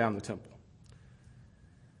to burn down the temple.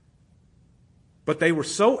 But they were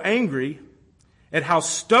so angry at how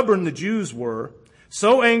stubborn the Jews were,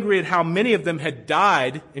 so angry at how many of them had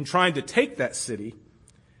died in trying to take that city,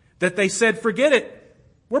 that they said, forget it.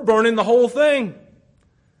 We're burning the whole thing.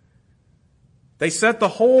 They set the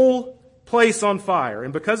whole place on fire.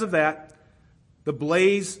 And because of that, the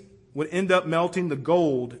blaze would end up melting the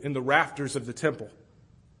gold in the rafters of the temple.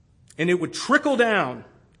 And it would trickle down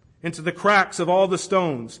into the cracks of all the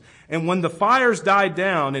stones. And when the fires died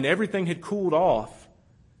down and everything had cooled off,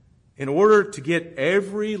 in order to get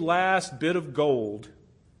every last bit of gold,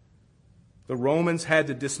 the Romans had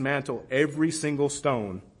to dismantle every single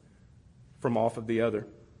stone from off of the other,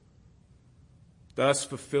 thus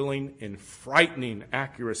fulfilling in frightening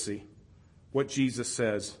accuracy what Jesus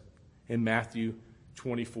says in Matthew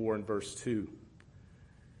 24 and verse 2.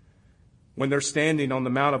 When they're standing on the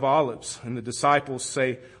Mount of Olives and the disciples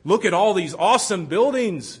say, look at all these awesome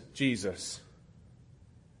buildings, Jesus.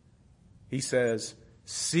 He says,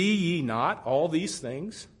 see ye not all these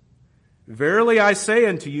things? Verily I say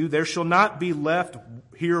unto you, there shall not be left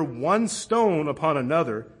here one stone upon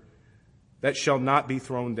another that shall not be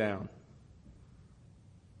thrown down.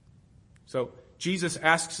 So Jesus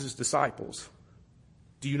asks his disciples,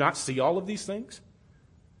 do you not see all of these things?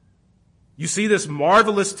 You see this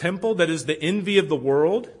marvelous temple that is the envy of the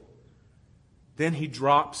world? Then he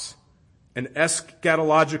drops an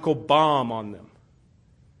eschatological bomb on them.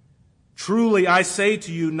 Truly I say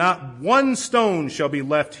to you, not one stone shall be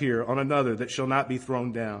left here on another that shall not be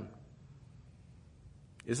thrown down.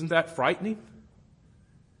 Isn't that frightening?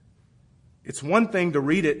 It's one thing to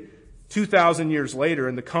read it 2,000 years later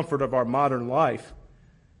in the comfort of our modern life.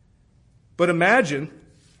 But imagine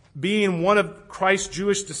being one of Christ's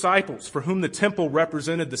Jewish disciples for whom the temple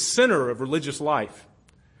represented the center of religious life,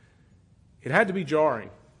 it had to be jarring.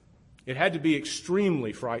 It had to be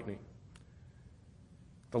extremely frightening.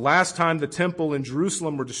 The last time the temple in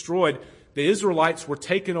Jerusalem were destroyed, the Israelites were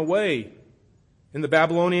taken away in the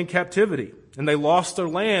Babylonian captivity, and they lost their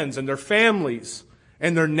lands and their families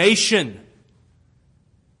and their nation.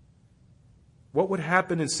 What would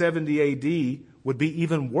happen in 70 AD would be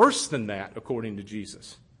even worse than that, according to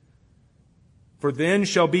Jesus. For then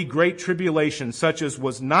shall be great tribulation, such as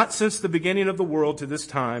was not since the beginning of the world to this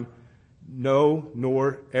time, no,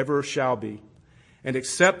 nor ever shall be. And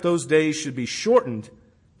except those days should be shortened,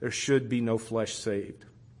 there should be no flesh saved.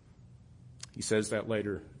 He says that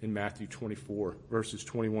later in Matthew 24, verses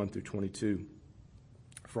 21 through 22.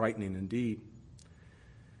 Frightening indeed.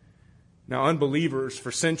 Now, unbelievers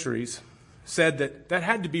for centuries said that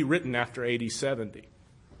had to be written after AD 70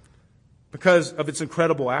 because of its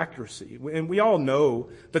incredible accuracy. And we all know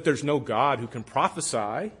that there's no God who can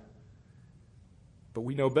prophesy, but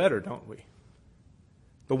we know better, don't we?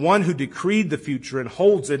 The one who decreed the future and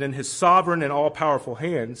holds it in his sovereign and all-powerful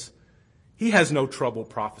hands, he has no trouble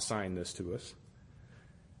prophesying this to us.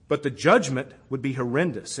 But the judgment would be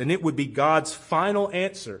horrendous, and it would be God's final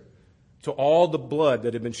answer to all the blood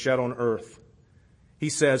that had been shed on earth. He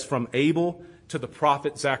says, from Abel to the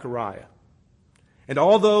prophet Zechariah. And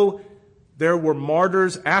although there were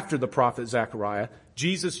martyrs after the prophet Zechariah,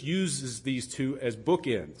 Jesus uses these two as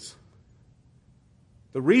bookends.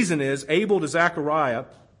 The reason is, Abel to Zechariah,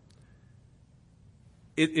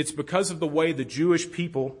 it's because of the way the Jewish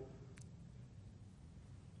people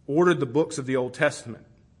ordered the books of the Old Testament.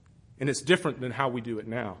 And it's different than how we do it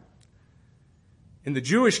now. In the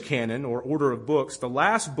Jewish canon, or order of books, the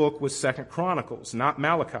last book was 2 Chronicles, not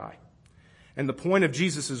Malachi. And the point of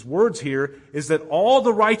Jesus' words here is that all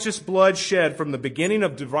the righteous blood shed from the beginning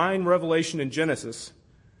of divine revelation in Genesis,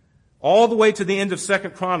 all the way to the end of 2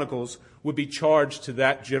 Chronicles, would be charged to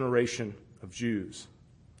that generation of Jews.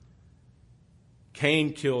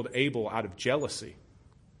 Cain killed Abel out of jealousy.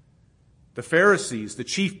 The Pharisees, the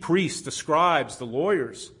chief priests, the scribes, the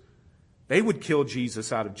lawyers, they would kill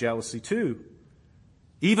Jesus out of jealousy too.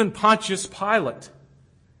 Even Pontius Pilate,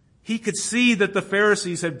 he could see that the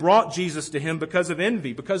Pharisees had brought Jesus to him because of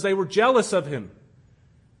envy, because they were jealous of him.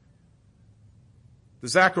 The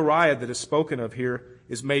Zechariah that is spoken of here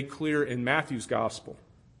is made clear in Matthew's gospel,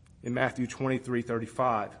 in Matthew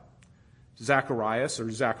 23:35. Zacharias,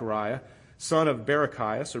 or Zechariah, son of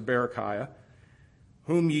Barachias, or Berechiah,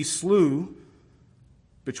 whom ye slew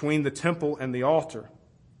between the temple and the altar.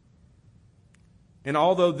 And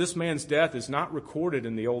although this man's death is not recorded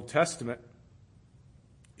in the Old Testament,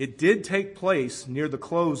 it did take place near the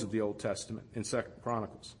close of the Old Testament in 2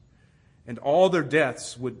 Chronicles. And all their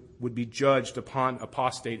deaths would be judged upon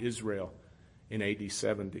apostate Israel in AD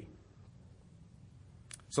 70.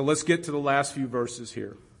 So let's get to the last few verses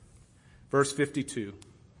here. Verse 52.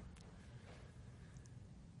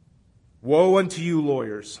 Woe unto you,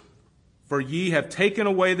 lawyers, for ye have taken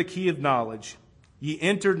away the key of knowledge. Ye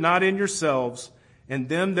entered not in yourselves, and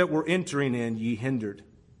them that were entering in ye hindered.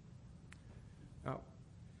 Now,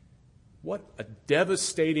 what a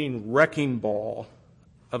devastating wrecking ball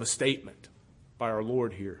of a statement by our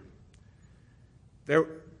Lord here.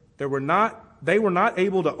 They were not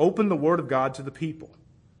able to open the Word of God to the people.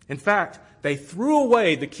 In fact, they threw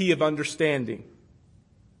away the key of understanding.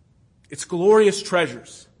 Its glorious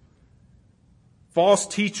treasures. False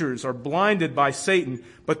teachers are blinded by Satan,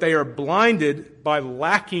 but they are blinded by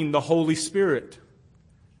lacking the Holy Spirit.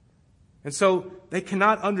 And so they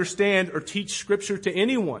cannot understand or teach Scripture to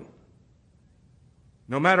anyone.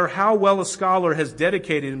 No matter how well a scholar has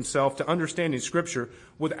dedicated himself to understanding Scripture,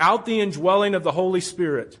 without the indwelling of the Holy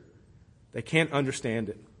Spirit, they can't understand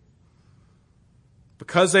it.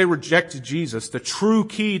 Because they rejected Jesus, the true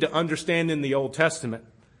key to understanding the Old Testament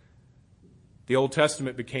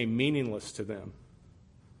became meaningless to them.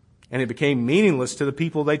 And it became meaningless to the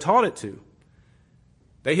people they taught it to.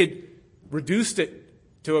 They had reduced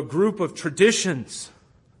it to a group of traditions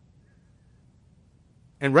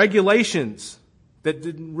and regulations that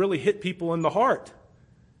didn't really hit people in the heart.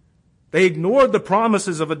 They ignored the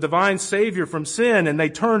promises of a divine Savior from sin, and they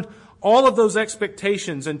turned all of those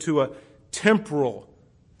expectations into a temporal,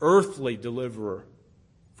 earthly deliverer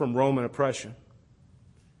from Roman oppression.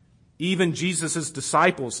 Even Jesus'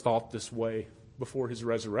 disciples thought this way before his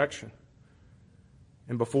resurrection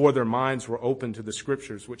and before their minds were open to the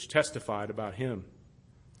Scriptures which testified about him.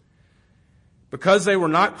 Because they were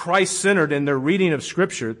not Christ-centered in their reading of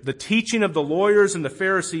Scripture, the teaching of the lawyers and the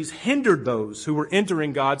Pharisees hindered those who were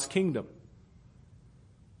entering God's kingdom.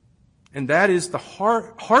 And that is the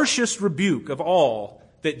harshest rebuke of all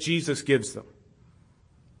that Jesus gives them.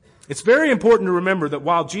 It's very important to remember that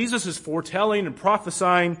while Jesus is foretelling and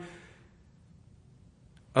prophesying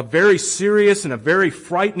a very serious and a very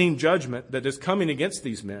frightening judgment that is coming against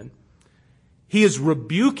these men, he is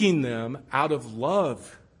rebuking them out of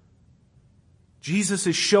love. Jesus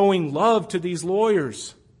is showing love to these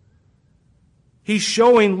lawyers. He's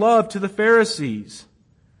showing love to the Pharisees.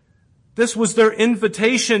 This was their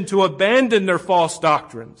invitation to abandon their false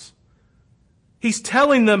doctrines. He's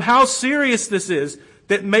telling them how serious this is,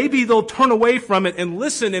 that maybe they'll turn away from it and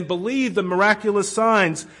listen and believe the miraculous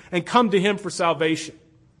signs and come to Him for salvation.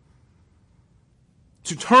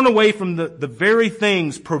 To turn away from the very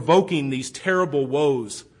things provoking these terrible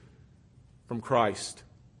woes from Christ.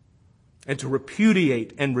 And to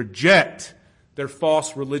repudiate and reject their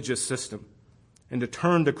false religious system. And to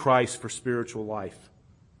turn to Christ for spiritual life.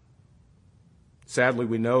 Sadly,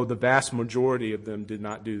 we know the vast majority of them did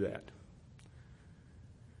not do that.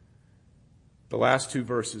 The last two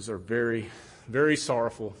verses are very, very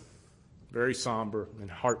sorrowful, very somber, and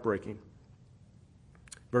heartbreaking.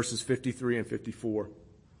 Verses 53 and 54.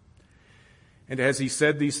 And as he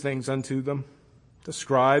said these things unto them, the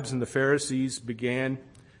scribes and the Pharisees began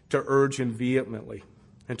to urge him vehemently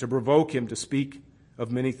and to provoke him to speak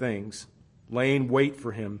of many things, laying wait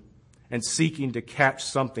for him and seeking to catch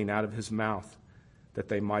something out of his mouth that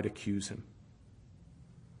they might accuse him.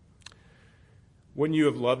 Wouldn't you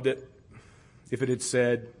have loved it if it had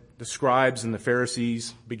said the scribes and the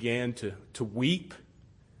Pharisees began to weep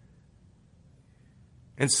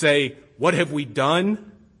and say, "What have we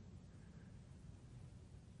done?"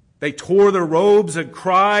 They tore their robes and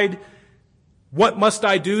cried, "What must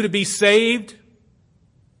I do to be saved?"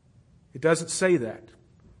 It doesn't say that.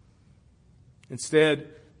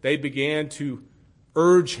 Instead, they began to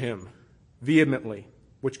urge him vehemently,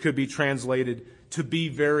 which could be translated to be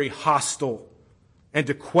very hostile, and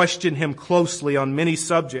to question him closely on many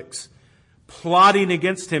subjects, plotting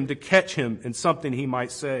against him to catch him in something he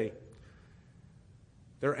might say.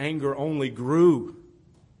 Their anger only grew,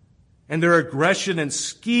 and their aggression and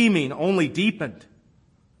scheming only deepened.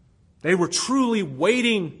 They were truly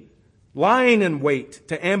waiting, lying in wait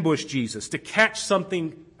to ambush Jesus, to catch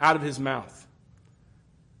something out of his mouth.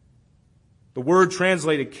 The word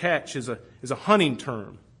translated catch is a hunting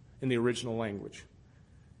term in the original language.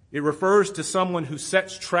 It refers to someone who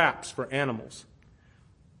sets traps for animals.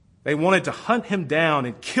 They wanted to hunt him down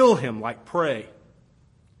and kill him like prey.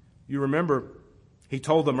 You remember, he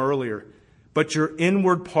told them earlier, "But your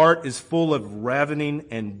inward part is full of ravening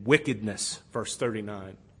and wickedness," verse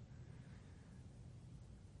 39.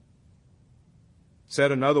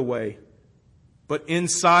 Said another way, "But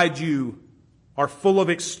inside you are full of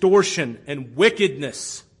extortion and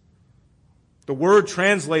wickedness." The word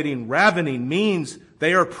translating ravening means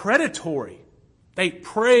they are predatory. They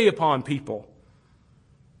prey upon people.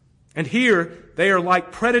 And here they are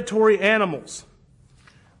like predatory animals,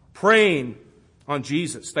 preying on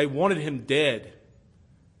Jesus. They wanted him dead.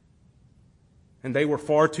 And they were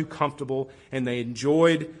far too comfortable, and they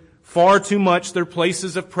enjoyed far too much their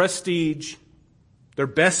places of prestige, their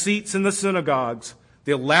best seats in the synagogues,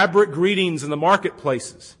 the elaborate greetings in the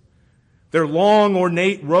marketplaces, their long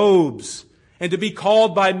ornate robes, and to be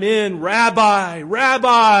called by men, "Rabbi,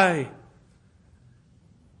 Rabbi."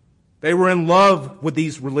 They were in love with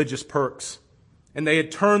these religious perks, and they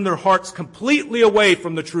had turned their hearts completely away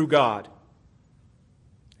from the true God.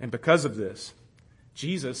 And because of this,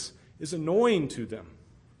 Jesus is annoying to them.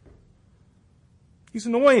 He's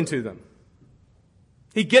annoying to them.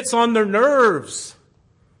 He gets on their nerves.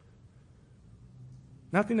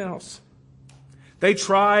 Nothing else. They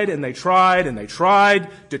tried and they tried and they tried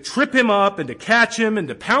to trip him up and to catch him and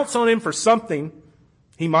to pounce on him for something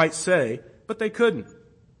he might say, but they couldn't.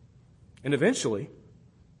 And eventually,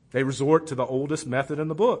 they resort to the oldest method in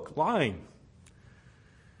the book, lying.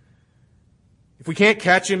 If we can't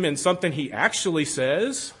catch him in something he actually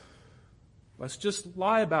says, let's just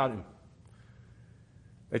lie about him.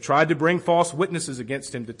 They tried to bring false witnesses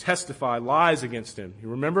against him to testify lies against him. You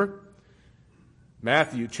remember?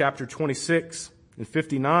 Matthew chapter 26 and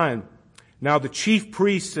 59. Now the chief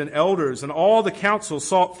priests and elders and all the council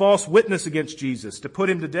sought false witness against Jesus to put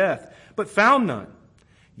him to death, but found none.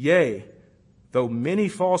 Yea, though many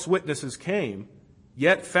false witnesses came,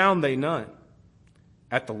 yet found they none.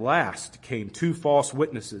 At the last came 2 false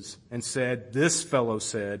witnesses and said, "This fellow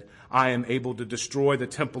said, I am able to destroy the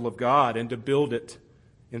temple of God and to build it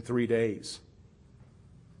in 3 days."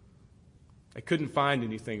 They couldn't find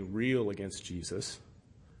anything real against Jesus.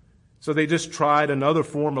 So they just tried another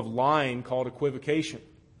form of lying called equivocation.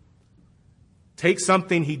 take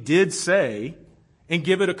something he did say and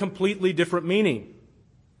give it a completely different meaning.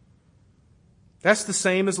 That's the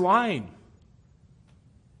same as lying.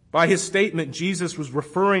 By his statement, Jesus was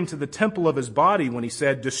referring to the temple of his body when he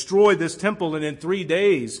said, "Destroy this temple, and in 3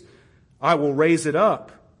 days I will raise it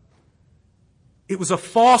up." It was a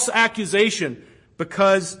false accusation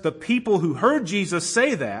because the people who heard Jesus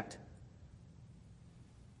say that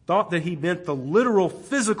thought that he meant the literal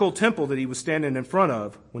physical temple that he was standing in front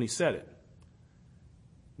of when he said it.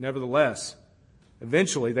 Nevertheless,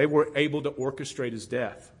 eventually they were able to orchestrate his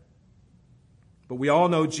death. But we all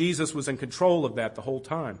know Jesus was in control of that the whole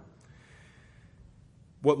time.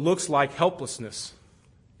 What looks like helplessness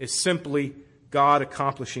is simply God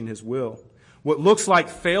accomplishing his will. What looks like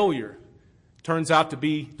failure turns out to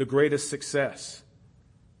be the greatest success.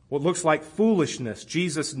 What looks like foolishness,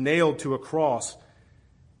 Jesus nailed to a cross,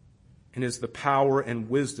 and is the power and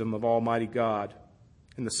wisdom of Almighty God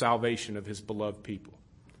in the salvation of his beloved people.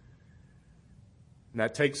 And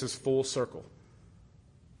that takes us full circle.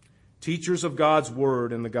 Teachers of God's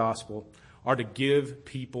word and the gospel are to give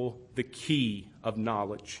people the key of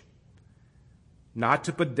knowledge, not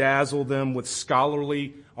to bedazzle them with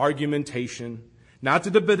scholarly argumentation, not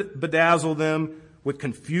to bedazzle them with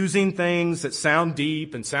confusing things that sound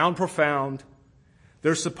deep and sound profound.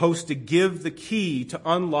 They're supposed to give the key to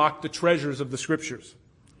unlock the treasures of the Scriptures.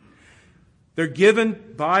 They're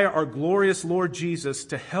given by our glorious Lord Jesus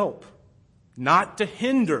to help, not to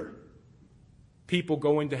hinder people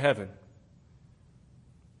going to heaven.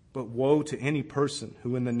 But woe to any person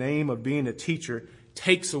who, in the name of being a teacher,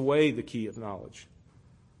 takes away the key of knowledge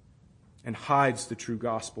and hides the true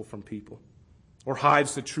gospel from people, or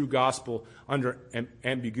hides the true gospel under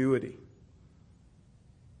ambiguity.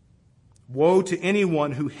 Woe to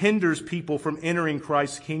anyone who hinders people from entering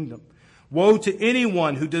Christ's kingdom. Woe to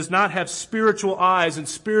anyone who does not have spiritual eyes and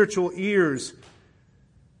spiritual ears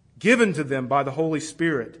given to them by the Holy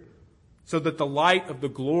Spirit, so that the light of the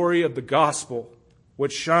glory of the gospel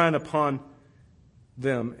would shine upon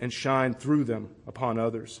them and shine through them upon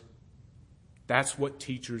others. That's what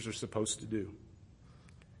teachers are supposed to do.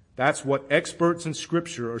 That's what experts in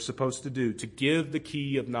Scripture are supposed to do, to give the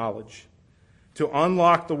key of knowledge, to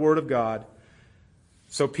unlock the Word of God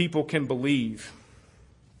so people can believe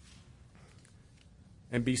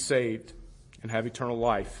and be saved and have eternal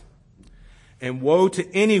life. And woe to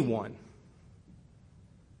anyone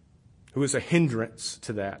who is a hindrance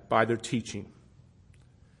to that by their teaching.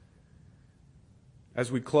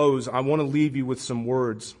 As we close, I want to leave you with some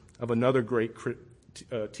words of another great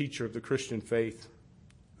teacher of the Christian faith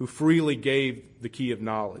who freely gave the key of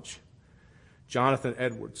knowledge, Jonathan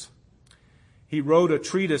Edwards. He wrote a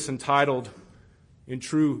treatise entitled, in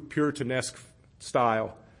true Puritanesque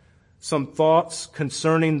style, "Some Thoughts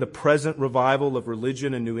Concerning the Present Revival of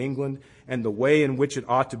Religion in New England and the Way in Which It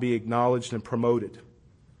Ought to Be Acknowledged and Promoted."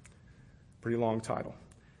 Pretty long title.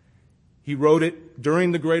 He wrote it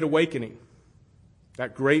during the Great Awakening,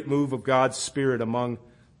 that great move of God's Spirit among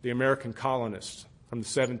the American colonists from the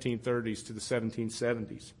 1730s to the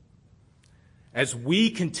 1770s. As we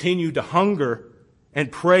continue to hunger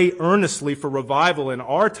and pray earnestly for revival in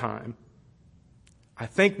our time, I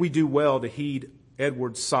think we do well to heed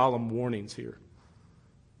Edwards' solemn warnings here.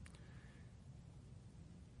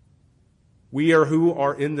 We who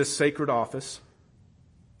are in this sacred office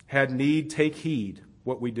had need take heed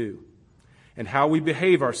what we do and how we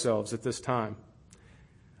behave ourselves at this time.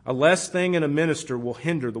 A less thing in a minister will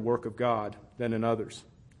hinder the work of God than in others.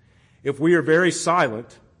 If we are very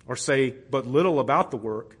silent or say but little about the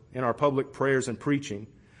work in our public prayers and preaching,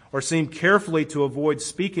 or seem carefully to avoid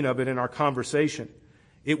speaking of it in our conversation,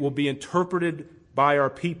 it will be interpreted by our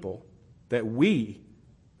people that we,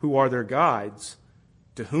 who are their guides,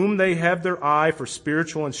 to whom they have their eye for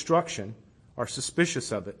spiritual instruction, are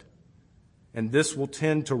suspicious of it. And this will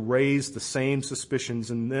tend to raise the same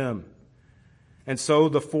suspicions in them. And so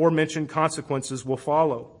the aforementioned consequences will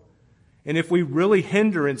follow. And if we really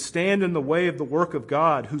hinder and stand in the way of the work of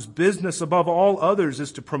God, whose business above all others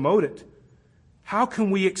is to promote it, how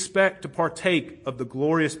can we expect to partake of the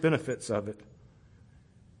glorious benefits of it?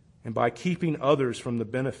 And by keeping others from the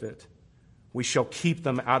benefit, we shall keep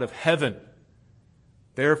them out of heaven.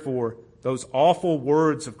 Therefore, those awful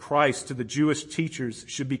words of Christ to the Jewish teachers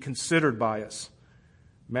should be considered by us.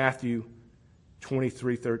 Matthew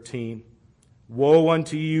 23:13. Woe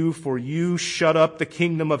unto you, for you shut up the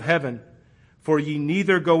kingdom of heaven. For ye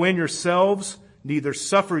neither go in yourselves, neither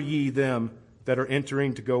suffer ye them that are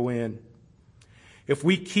entering to go in. If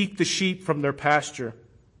we keep the sheep from their pasture,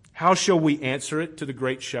 how shall we answer it to the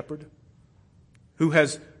great shepherd, who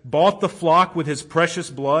has bought the flock with his precious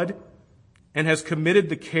blood? and has committed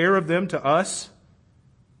the care of them to us,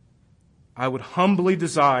 I would humbly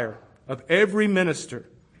desire of every minister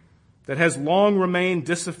that has long remained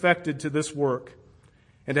disaffected to this work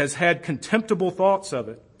and has had contemptible thoughts of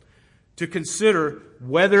it, to consider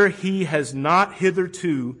whether he has not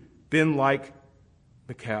hitherto been like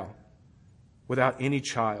Michal, without any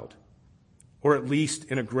child, or at least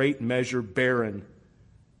in a great measure barren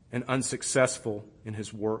and unsuccessful in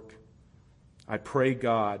his work. I pray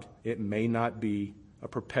God it may not be a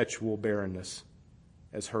perpetual barrenness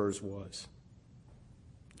as hers was.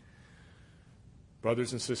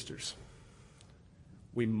 Brothers and sisters,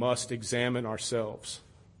 we must examine ourselves.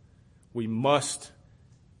 We must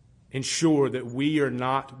ensure that we are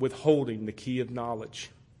not withholding the key of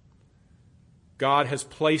knowledge. God has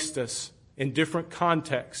placed us in different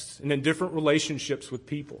contexts and in different relationships with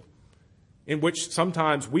people in which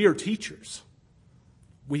sometimes we are teachers.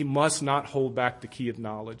 We must not hold back the key of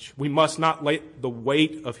knowledge. We must not let the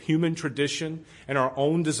weight of human tradition and our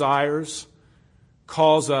own desires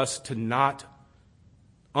cause us to not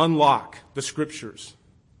unlock the Scriptures.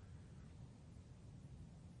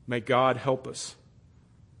 May God help us.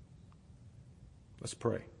 Let's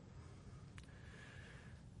pray.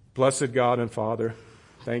 Blessed God and Father,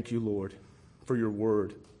 thank you, Lord, for your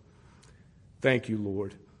word. Thank you,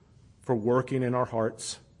 Lord, for working in our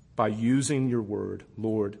hearts by using your word,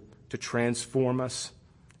 Lord, to transform us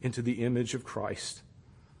into the image of Christ.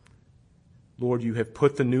 Lord, you have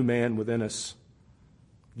put the new man within us.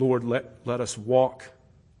 Lord, let us walk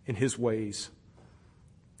in his ways.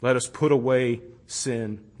 Let us put away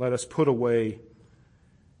sin. Let us put away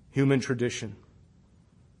human tradition.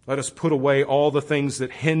 Let us put away all the things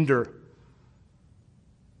that hinder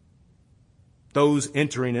those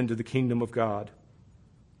entering into the kingdom of God.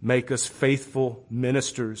 Make us faithful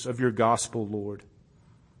ministers of your gospel, Lord.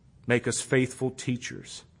 Make us faithful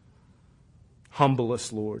teachers. Humble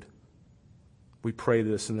us, Lord. We pray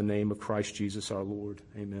this in the name of Christ Jesus our Lord.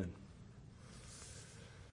 Amen.